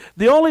Dorothy said,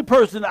 the only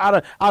person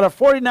out of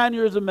 49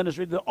 years of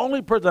ministry, the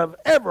only person I've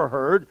ever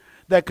heard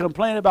that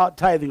complained about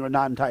tithing are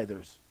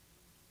non-tithers.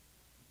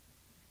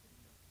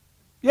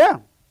 Yeah.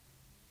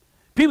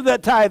 People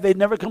that tithe, they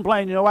never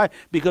complain. You know why?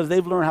 Because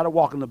they've learned how to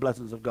walk in the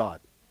blessings of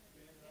God.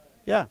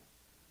 Yeah.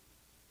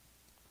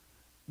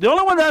 The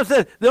only one that I've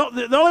said, the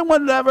only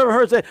one that I've ever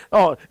heard say,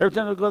 oh, every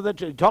time I go to that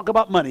church, talk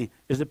about money,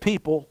 is the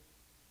people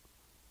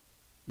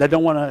that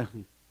don't want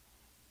to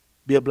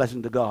be a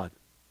blessing to God.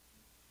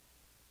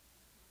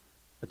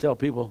 I tell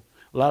people,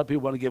 a lot of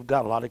people want to give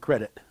God a lot of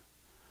credit,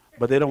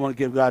 but they don't want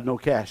to give God no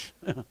cash.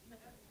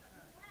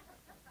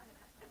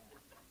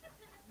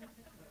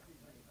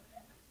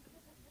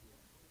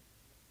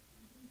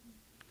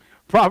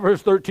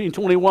 Proverbs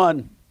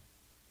 13:21.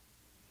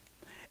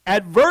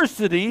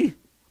 Adversity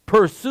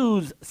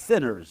pursues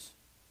sinners,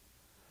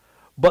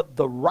 but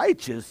the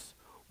righteous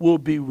will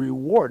be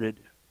rewarded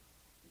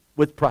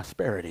with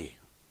prosperity.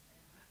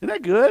 Isn't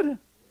that good?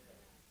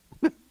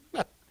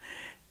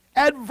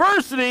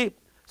 Adversity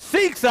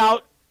seeks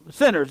out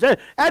sinners.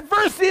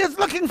 Adversity is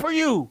looking for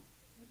you.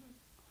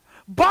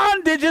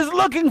 Bondage is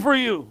looking for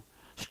you.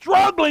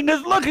 Struggling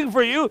is looking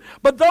for you.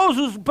 But those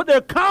who put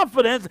their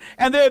confidence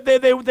and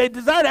they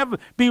desire to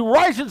be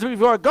righteous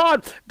before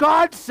God,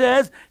 God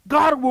says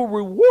God will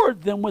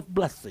reward them with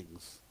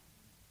blessings.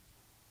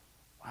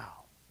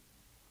 Wow.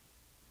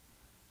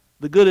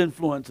 The good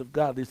influence of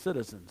godly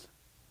citizens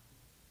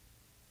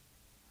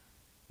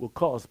will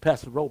cause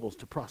Pastor Robles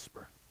to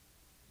prosper.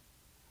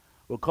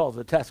 Will cause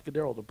the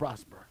Atascadero to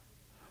prosper.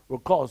 Will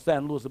cause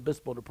San Luis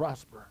Obispo to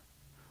prosper.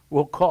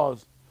 Will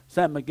cause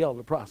San Miguel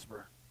to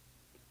prosper.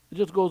 It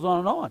just goes on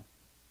and on.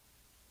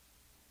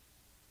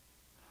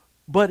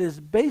 But it's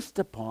based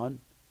upon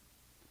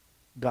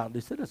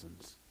godly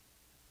citizens.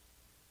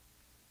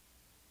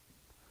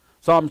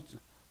 Psalms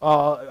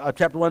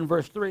chapter 1,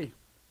 verse 3.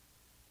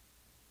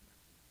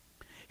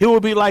 He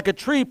will be like a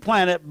tree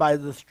planted by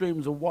the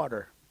streams of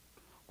water,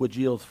 which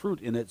yields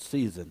fruit in its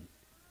season,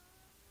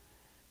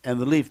 and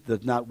the leaf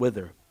does not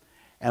wither.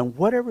 And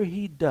whatever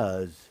he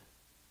does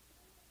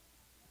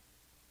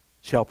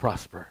shall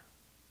prosper.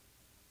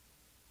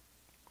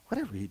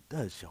 Whatever he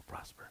does shall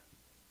prosper.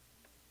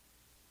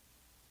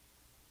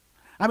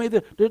 I mean,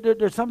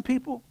 there's some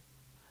people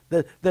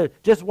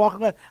that just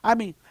walk around. I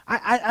mean,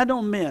 I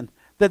know men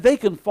that they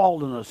can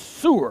fall in a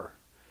sewer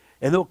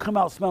and they'll come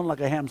out smelling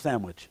like a ham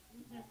sandwich.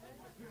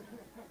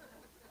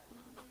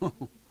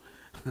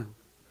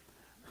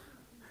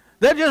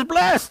 They're just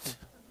blessed.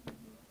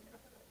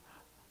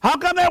 How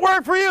come that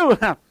worked for you?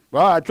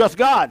 Well, I trust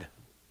God.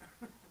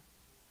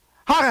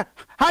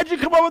 How'd you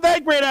come up with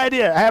that great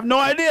idea? I have no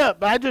idea,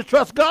 but I just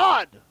trust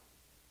God.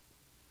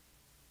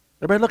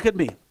 Everybody look at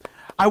me.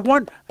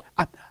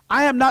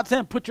 I am not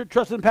saying put your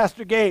trust in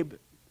Pastor Gabe,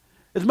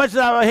 as much as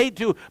I hate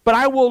to, but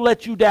I will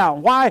let you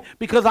down. Why?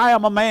 Because I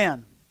am a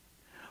man.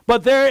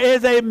 But there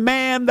is a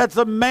man that's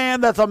a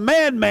man,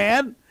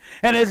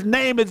 and his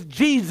name is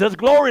Jesus.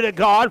 Glory to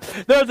God.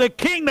 There's a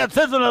king that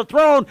sits on the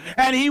throne,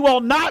 and he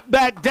will not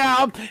back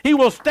down. He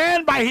will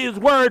stand by his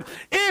word.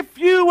 If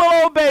you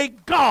will obey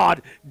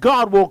God,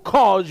 God will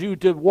cause you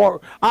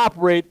to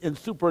operate in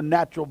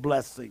supernatural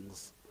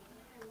blessings.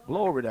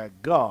 Glory to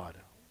God.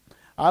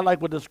 I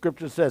like what the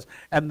scripture says,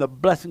 and the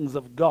blessings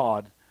of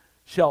God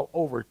shall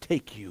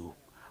overtake you.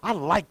 I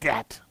like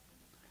that.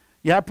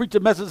 Yeah, I preached a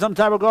message some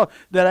time ago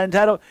that I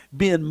entitled,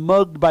 Being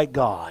Mugged by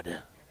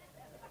God.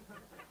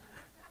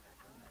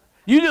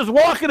 You just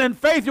walking in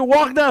faith, you're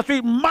walking down the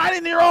street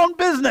minding your own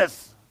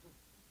business.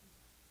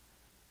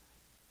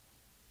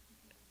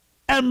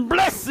 And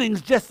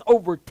blessings just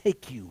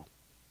overtake you.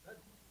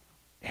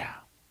 Yeah.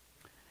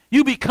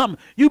 You become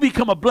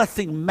a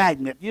blessing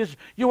magnet.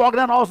 You're walking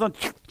down, all of a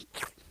sudden,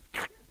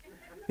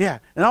 yeah,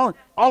 and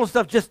all the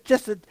stuff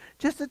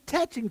just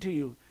attaching to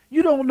you.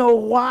 You don't know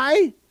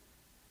why.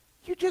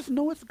 You just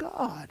know it's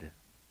God.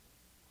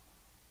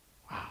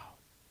 Wow.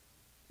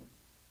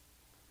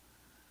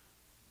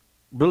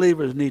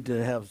 Believers need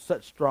to have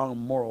such strong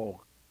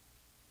moral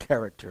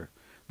character.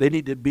 They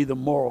need to be the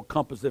moral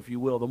compass, if you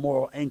will, the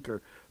moral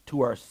anchor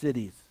to our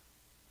cities.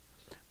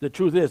 The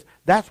truth is,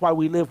 that's why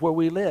we live where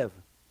we live.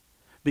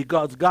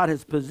 Because God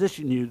has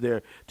positioned you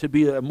there to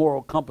be a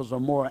moral compass or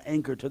moral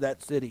anchor to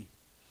that city.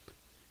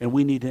 And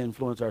we need to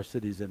influence our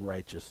cities in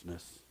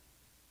righteousness.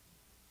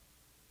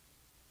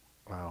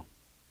 Wow.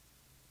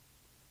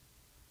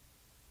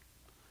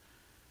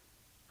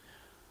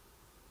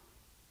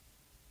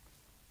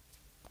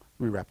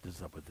 Let me wrap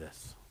this up with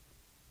this.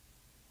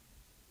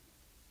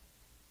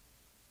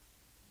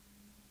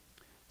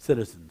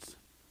 Citizens,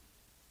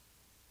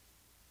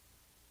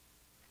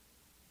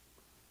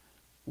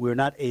 we're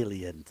not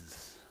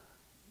aliens.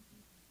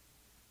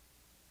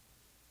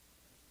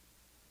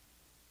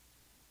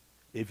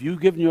 If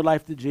you've given your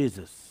life to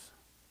Jesus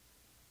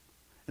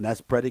And that's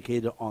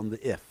predicated on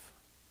the if.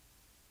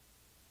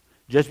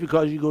 Just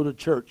because you go to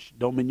church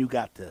don't mean you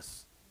got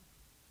this.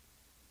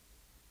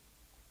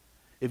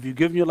 If you've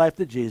given your life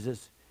to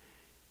Jesus,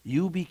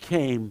 you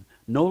became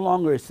no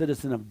longer a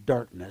citizen of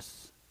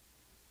darkness.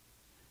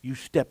 You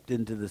stepped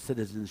into the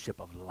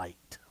citizenship of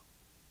light.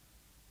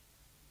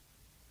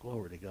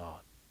 Glory to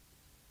God.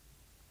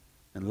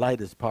 And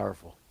light is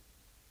powerful.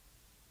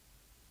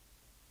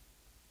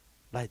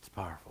 Light's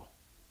powerful.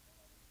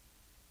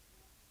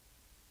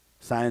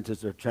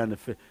 Scientists are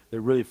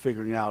they're really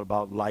figuring out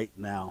about light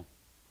now.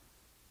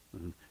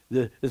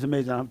 It's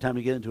amazing how much time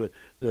we get into it.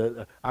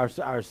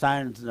 Our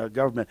science and our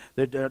government,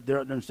 they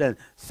understand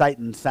sight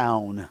and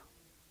sound.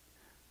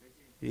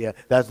 Yeah,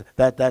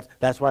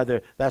 that's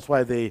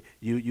why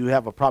you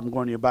have a problem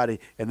going to your body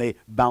and they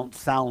bounce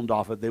sound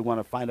off it. They want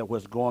to find out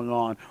what's going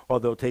on, or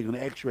they'll take an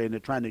X-ray and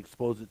they're trying to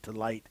expose it to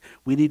light.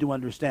 We need to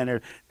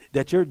understand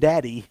that your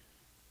daddy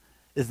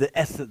is the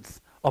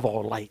essence of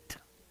all light.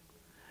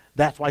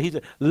 That's why he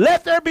said,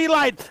 "Let there be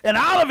light," and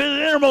out of his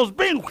innermost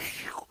being,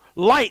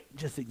 light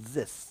just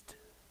exists.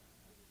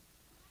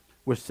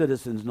 We're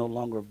citizens no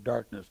longer of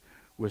darkness.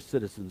 We're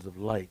citizens of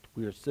light.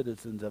 We are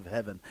citizens of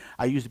heaven.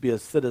 I used to be a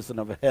citizen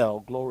of hell,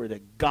 glory to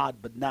God,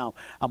 but now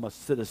I'm a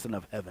citizen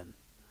of heaven.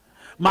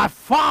 My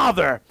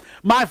father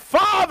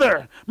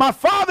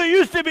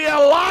used to be a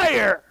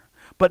liar,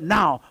 but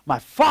now my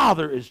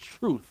father is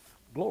truth.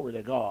 Glory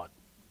to God.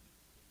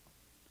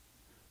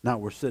 Now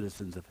we're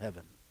citizens of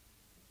heaven.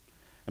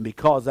 And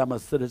because I'm a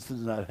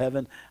citizen of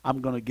heaven,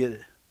 I'm going to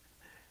get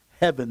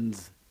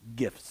heaven's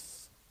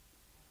gifts.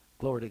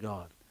 Glory to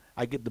God.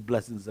 I get the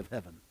blessings of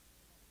heaven.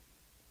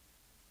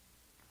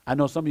 I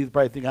know some of you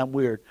probably think I'm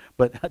weird,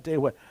 but I tell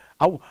you what,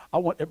 I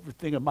want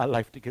everything in my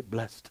life to get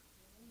blessed.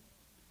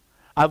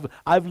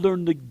 I've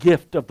learned the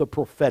gift of the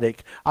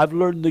prophetic. I've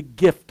learned the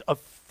gift of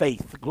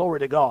faith. Glory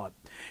to God.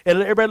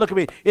 And everybody look at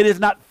me. It is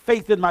not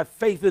faith in my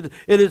faith. It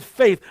is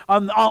faith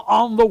on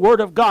the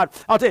Word of God.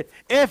 I'll tell you,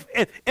 if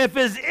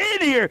it's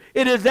in here,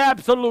 it is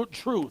absolute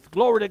truth.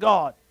 Glory to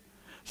God.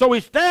 So we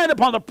stand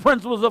upon the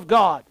principles of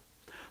God.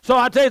 So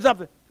I'll tell you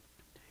something.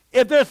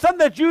 If there's something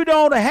that you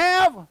don't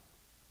have,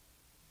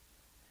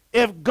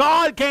 if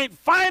God can't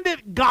find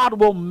it,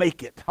 God will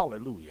make it.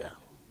 Hallelujah.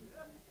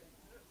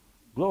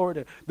 Glory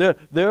to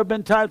there have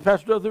been times,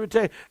 Pastor Dorothy would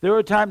tell you, there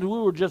were times we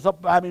were just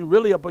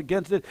really up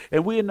against it,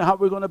 and we didn't know how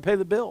we were going to pay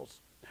the bills.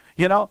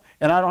 You know,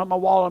 and I don't have my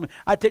wallet.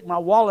 I take my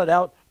wallet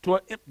out to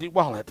an empty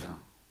wallet.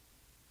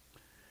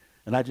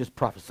 And I just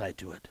prophesy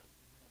to it.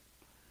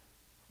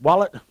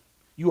 Wallet,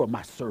 you are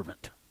my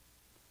servant.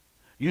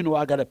 You know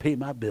I got to pay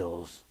my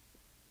bills.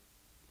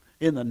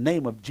 In the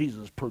name of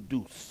Jesus,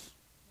 produce.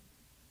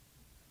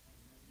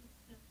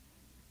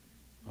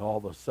 All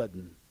of a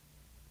sudden,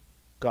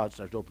 God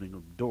starts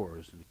opening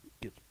doors and it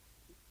gets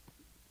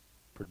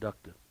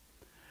productive.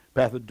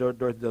 Pastor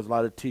Dorothy does a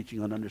lot of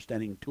teaching on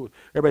understanding.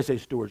 Everybody say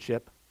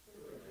stewardship.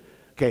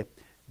 Okay,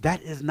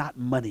 that is not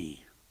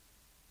money.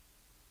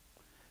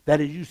 That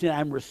is you saying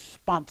I'm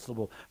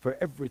responsible for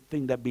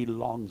everything that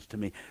belongs to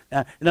me.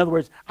 In other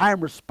words, I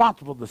am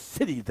responsible for the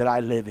city that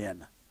I live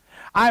in.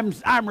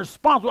 I'm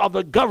responsible of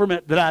the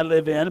government that I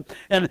live in,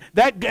 and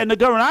the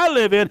government I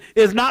live in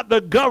is not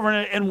the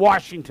government in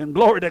Washington.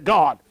 Glory to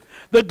God.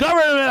 The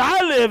government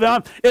I live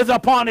on is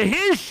upon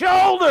his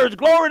shoulders.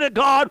 Glory to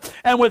God.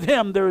 And with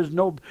him there is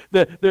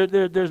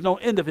there's no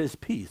end of his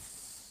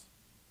peace.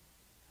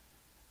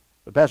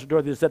 But Pastor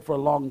Dorothy has said for a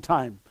long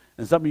time,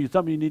 and some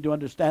of you need to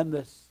understand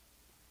this.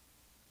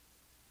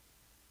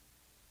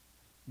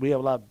 We have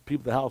a lot of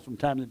people at the house from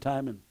time to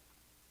time, and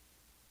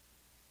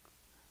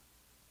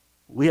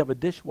we have a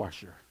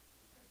dishwasher.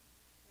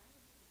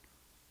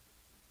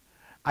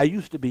 I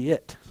used to be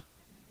it.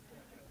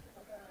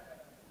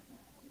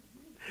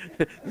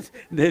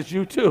 There's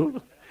you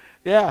too.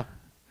 Yeah.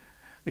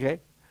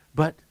 Okay.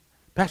 But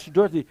Pastor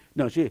Dorothy,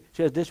 no, she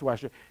has a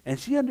dishwasher, and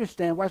she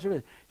understands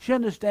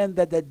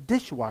that that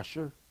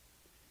dishwasher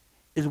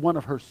is one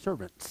of her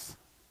servants.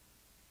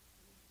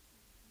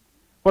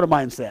 What a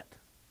mindset.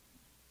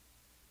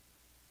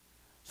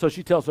 So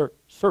she tells her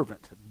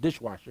servant,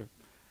 dishwasher,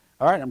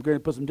 all right, I'm going to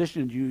put some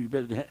dishes in you. You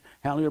better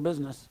handle your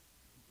business.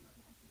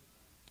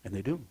 And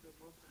they do.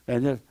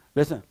 And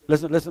listen.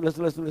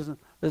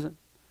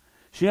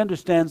 She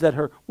understands that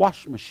her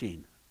wash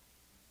machine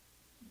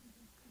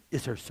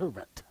is her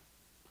servant.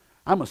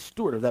 I'm a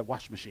steward of that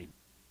wash machine.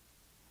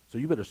 So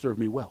you better serve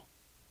me well.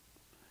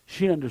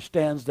 She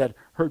understands that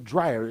her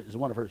dryer is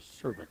one of her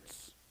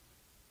servants.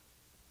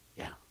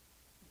 Yeah.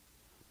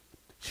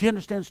 She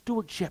understands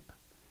stewardship.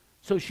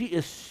 So she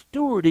is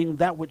stewarding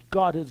that which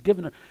God has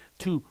given her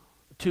to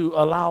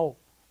allow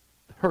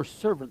her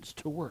servants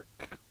to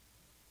work.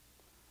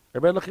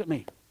 Everybody look at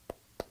me.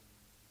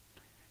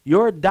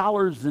 Your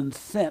dollars and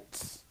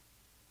cents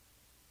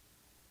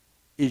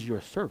is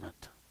your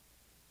servant.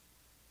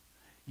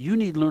 You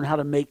need to learn how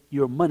to make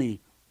your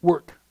money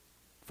work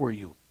for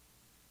you.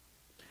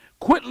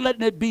 Quit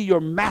letting it be your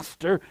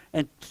master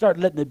and start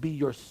letting it be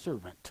your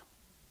servant.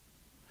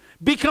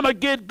 Become a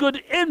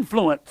good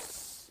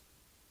influence.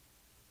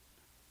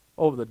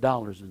 over the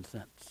dollars and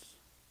cents.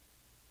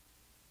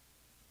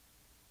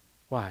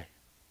 Why?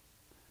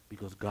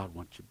 Because God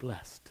wants you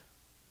blessed.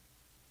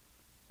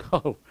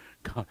 God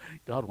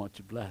wants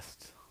you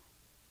blessed.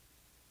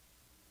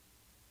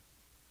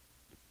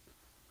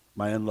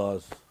 My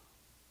in-laws,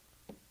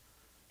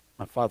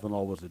 my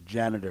father-in-law was a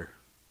janitor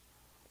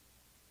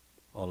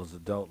all his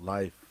adult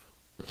life.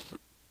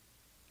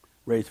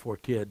 Raised 4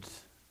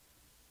 kids.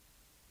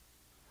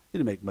 He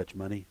didn't make much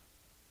money.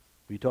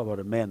 But you talk about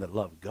a man that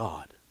loved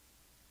God.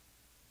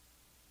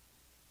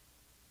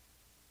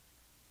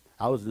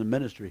 I was in the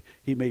ministry.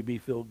 He made me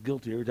feel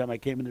guilty every time I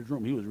came in his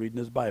room. He was reading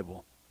his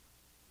Bible.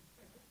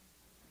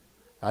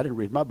 I didn't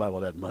read my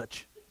Bible that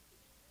much.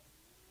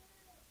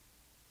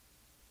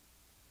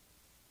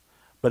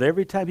 But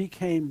every time he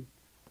came,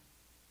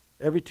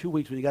 every 2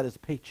 weeks when he got his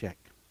paycheck,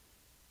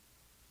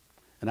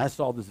 and I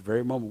saw this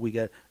very moment we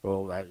got,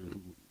 right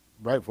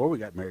before we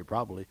got married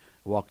probably,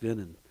 I walked in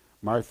and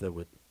Martha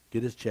would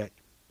get his check.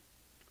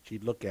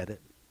 She'd look at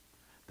it.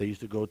 They used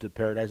to go to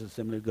Paradise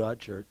Assembly of God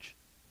Church.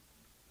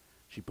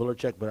 She'd pull her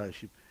checkbook out.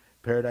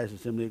 Paradise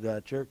Assembly of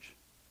God Church,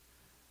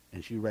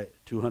 and she'd write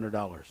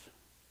 $200.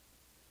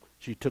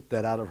 She took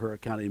that out of her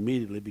account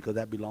immediately because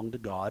that belonged to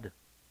God.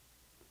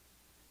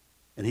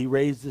 And he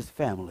raised his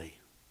family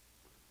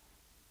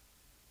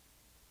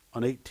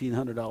on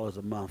 $1,800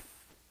 a month,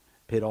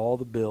 paid all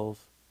the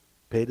bills,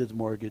 paid his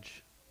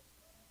mortgage.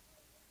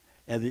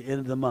 At the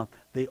end of the month,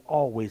 they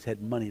always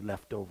had money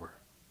left over.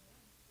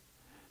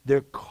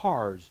 Their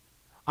cars,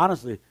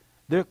 honestly,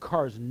 their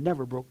cars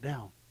never broke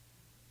down.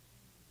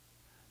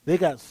 They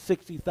got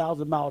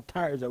 60,000-mile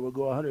tires that would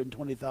go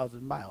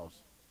 120,000 miles.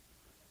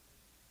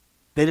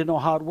 They didn't know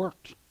how it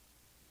worked.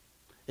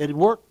 It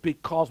worked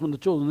because when the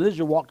children of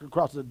Israel walked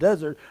across the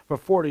desert for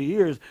 40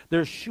 years,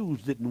 their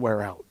shoes didn't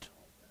wear out.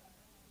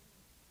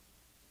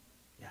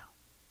 Yeah.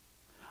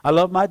 I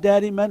love my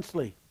dad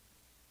immensely.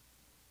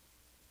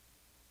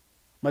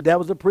 My dad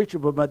was a preacher,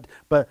 but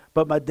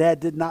my dad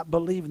did not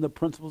believe in the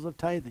principles of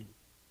tithing.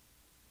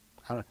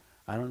 I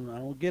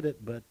don't get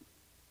it, but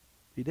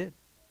he did.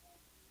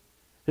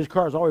 His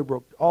cars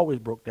always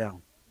broke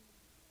down.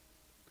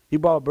 He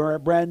bought a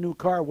brand new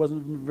car. It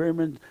wasn't very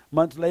many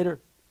months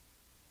later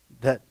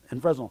that in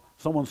Fresno,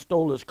 someone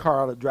stole his car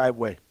out of the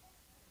driveway.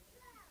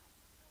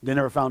 They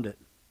never found it.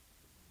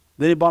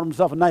 Then he bought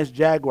himself a nice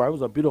Jaguar. It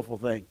was a beautiful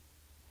thing.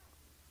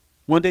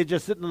 One day,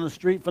 just sitting on the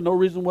street for no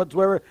reason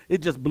whatsoever,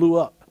 it just blew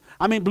up.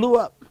 I mean, blew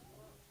up.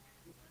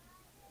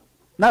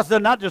 Not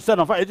just set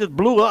on fire. It just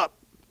blew up.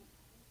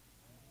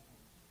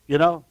 You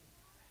know?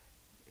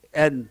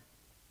 And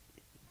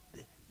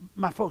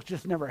my folks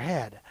just never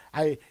had.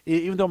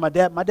 Even though my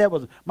dad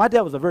was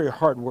a very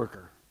hard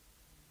worker.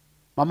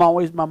 My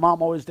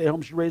mom always stayed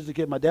home. She raised the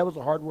kid. My dad was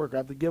a hard worker. I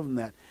have to give him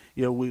that.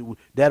 You know,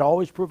 Dad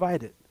always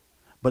provided,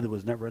 but it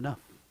was never enough.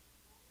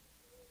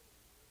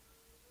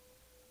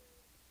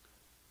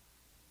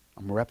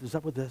 I'm gonna wrap this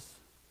up with this.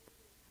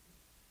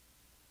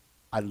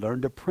 I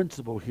learned a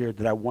principle here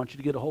that I want you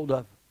to get a hold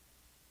of.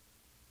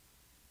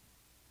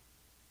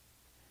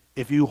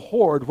 If you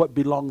hoard what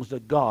belongs to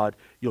God,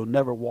 you'll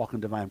never walk in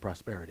divine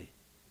prosperity.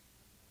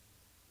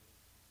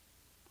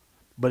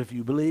 But if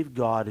you believe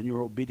God and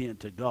you're obedient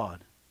to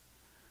God,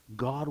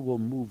 God will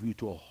move you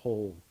to a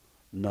whole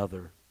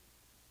nother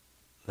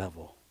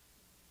level.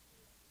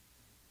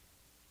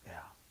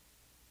 Yeah.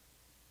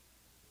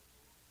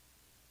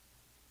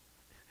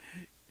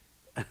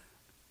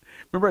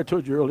 Remember I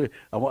told you earlier,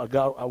 I want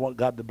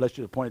God to bless you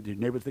to the point that your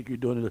neighbors think you're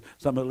doing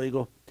something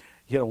illegal?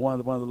 You know, one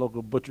of the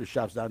local butcher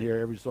shops down here,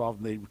 every so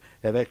often they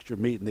have extra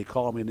meat, and they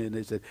call me and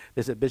they said,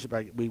 Bishop,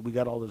 we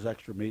got all this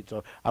extra meat.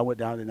 So I went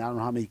down and I don't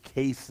know how many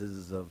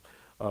cases of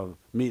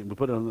meat, and we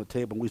put it on the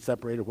table and we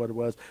separated what it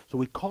was. So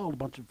we called a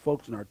bunch of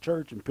folks in our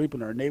church and people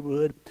in our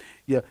neighborhood.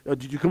 Yeah,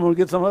 did you come over and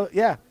get some of it?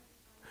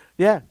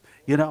 Yeah.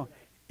 You know,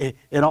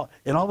 and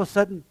all of a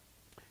sudden,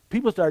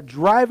 people started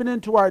driving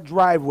into our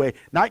driveway,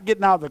 not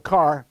getting out of the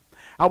car.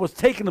 I was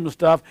taking them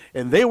stuff,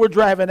 and they were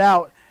driving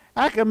out.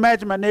 I can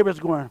imagine my neighbors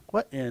going,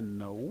 "What in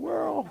the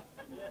world?"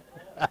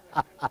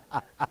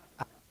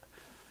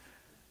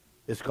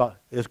 It's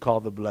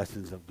called the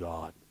blessings of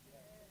God.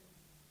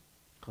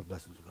 It's called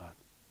blessings of God.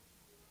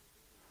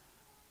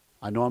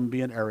 I know I'm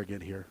being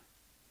arrogant here,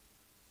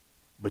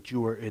 but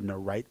you are in the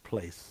right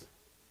place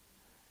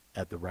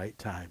at the right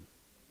time.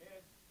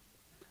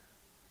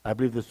 I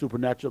believe the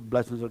supernatural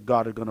blessings of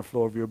God are going to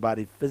flow over your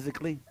body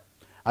physically.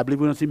 I believe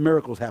we're going to see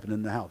miracles happen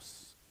in the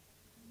house.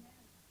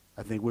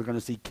 I think we're going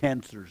to see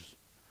cancers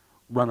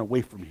run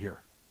away from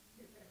here.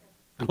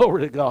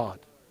 Glory to God.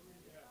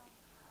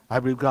 I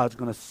believe God's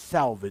going to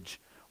salvage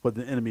what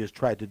the enemy has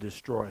tried to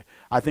destroy.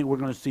 I think we're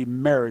going to see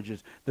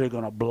marriages that are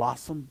going to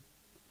blossom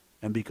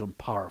and become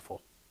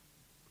powerful.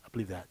 I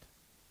believe that.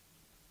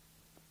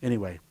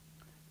 Anyway,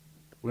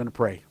 we're going to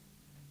pray.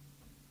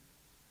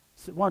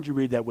 So why don't you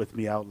read that with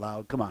me out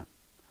loud? Come on.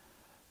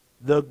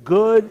 The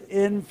good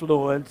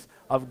influence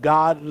of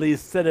godly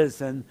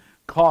citizens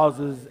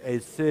causes a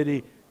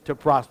city to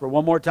prosper.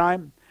 One more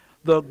time.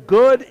 The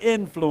good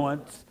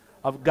influence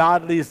of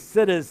godly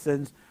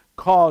citizens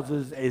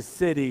causes a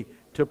city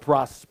to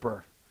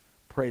prosper.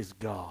 Praise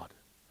God.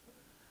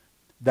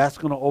 That's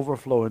going to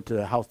overflow into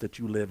the house that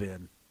you live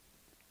in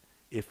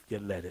if you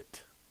let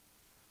it.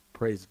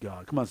 Praise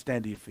God. Come on,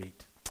 stand to your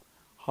feet.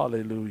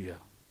 Hallelujah.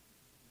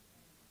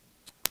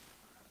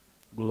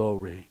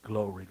 Glory,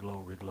 glory,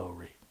 glory,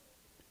 glory.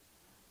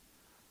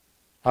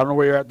 I don't know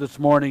where you're at this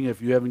morning.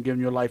 If you haven't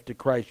given your life to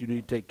Christ, you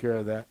need to take care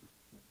of that.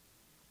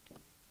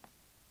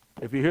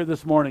 If you're here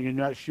this morning and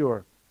you're not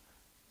sure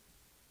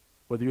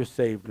whether you're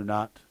saved or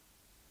not,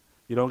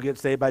 you don't get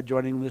saved by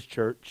joining this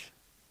church,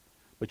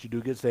 but you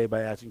do get saved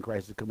by asking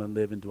Christ to come and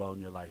live and dwell in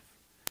your life.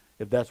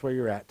 If that's where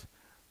you're at,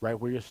 right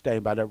where you're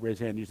staying, by that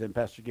raised hand, you saying,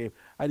 Pastor Gabe,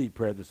 I need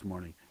prayer this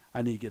morning.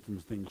 I need to get some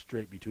things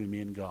straight between me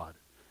and God.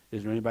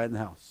 Is there anybody in the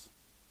house?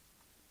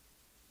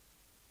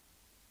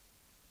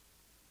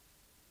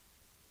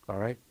 All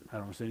right. I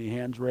don't see any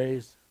hands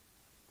raised.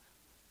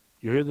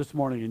 You're here this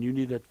morning and you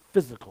need a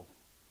physical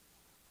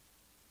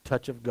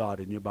touch of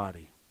God in your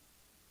body.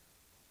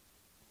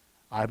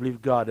 I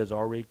believe God has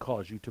already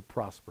caused you to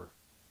prosper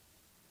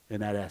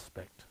in that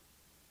aspect.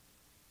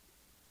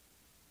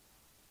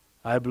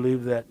 I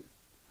believe that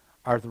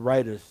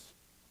arthritis,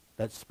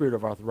 that spirit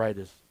of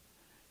arthritis,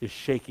 is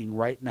shaking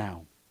right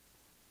now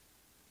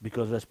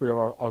because that spirit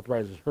of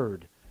arthritis has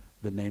heard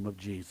the name of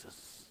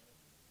Jesus.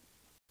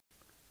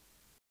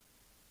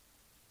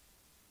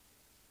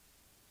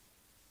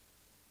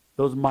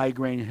 Those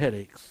migraine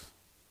headaches,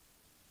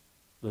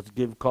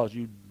 cause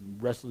you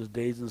restless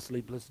days and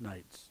sleepless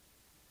nights,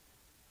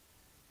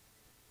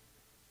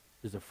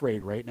 is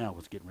afraid right now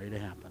what's getting ready to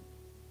happen.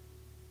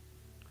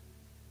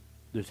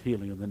 There's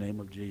healing in the name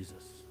of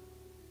Jesus.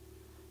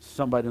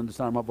 Somebody on the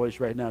sound of my voice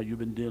right now, you've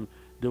been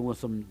dealing with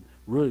some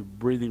really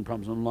breathing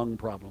problems and lung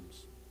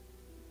problems.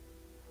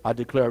 I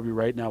declare over you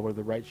right now, where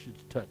the right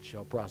should touch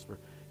shall prosper.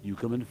 You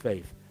come in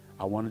faith.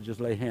 I want to just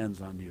lay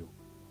hands on you.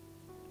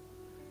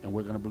 And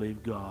we're going to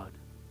believe God.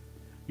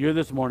 You're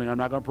this morning, I'm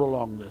not going to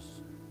prolong this.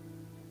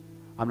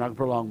 I'm not going to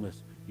prolong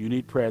this. You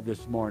need prayer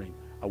this morning.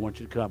 I want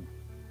you to come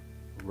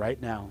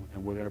right now,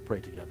 and we're going to pray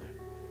together.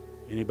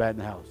 Anybody in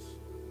the house?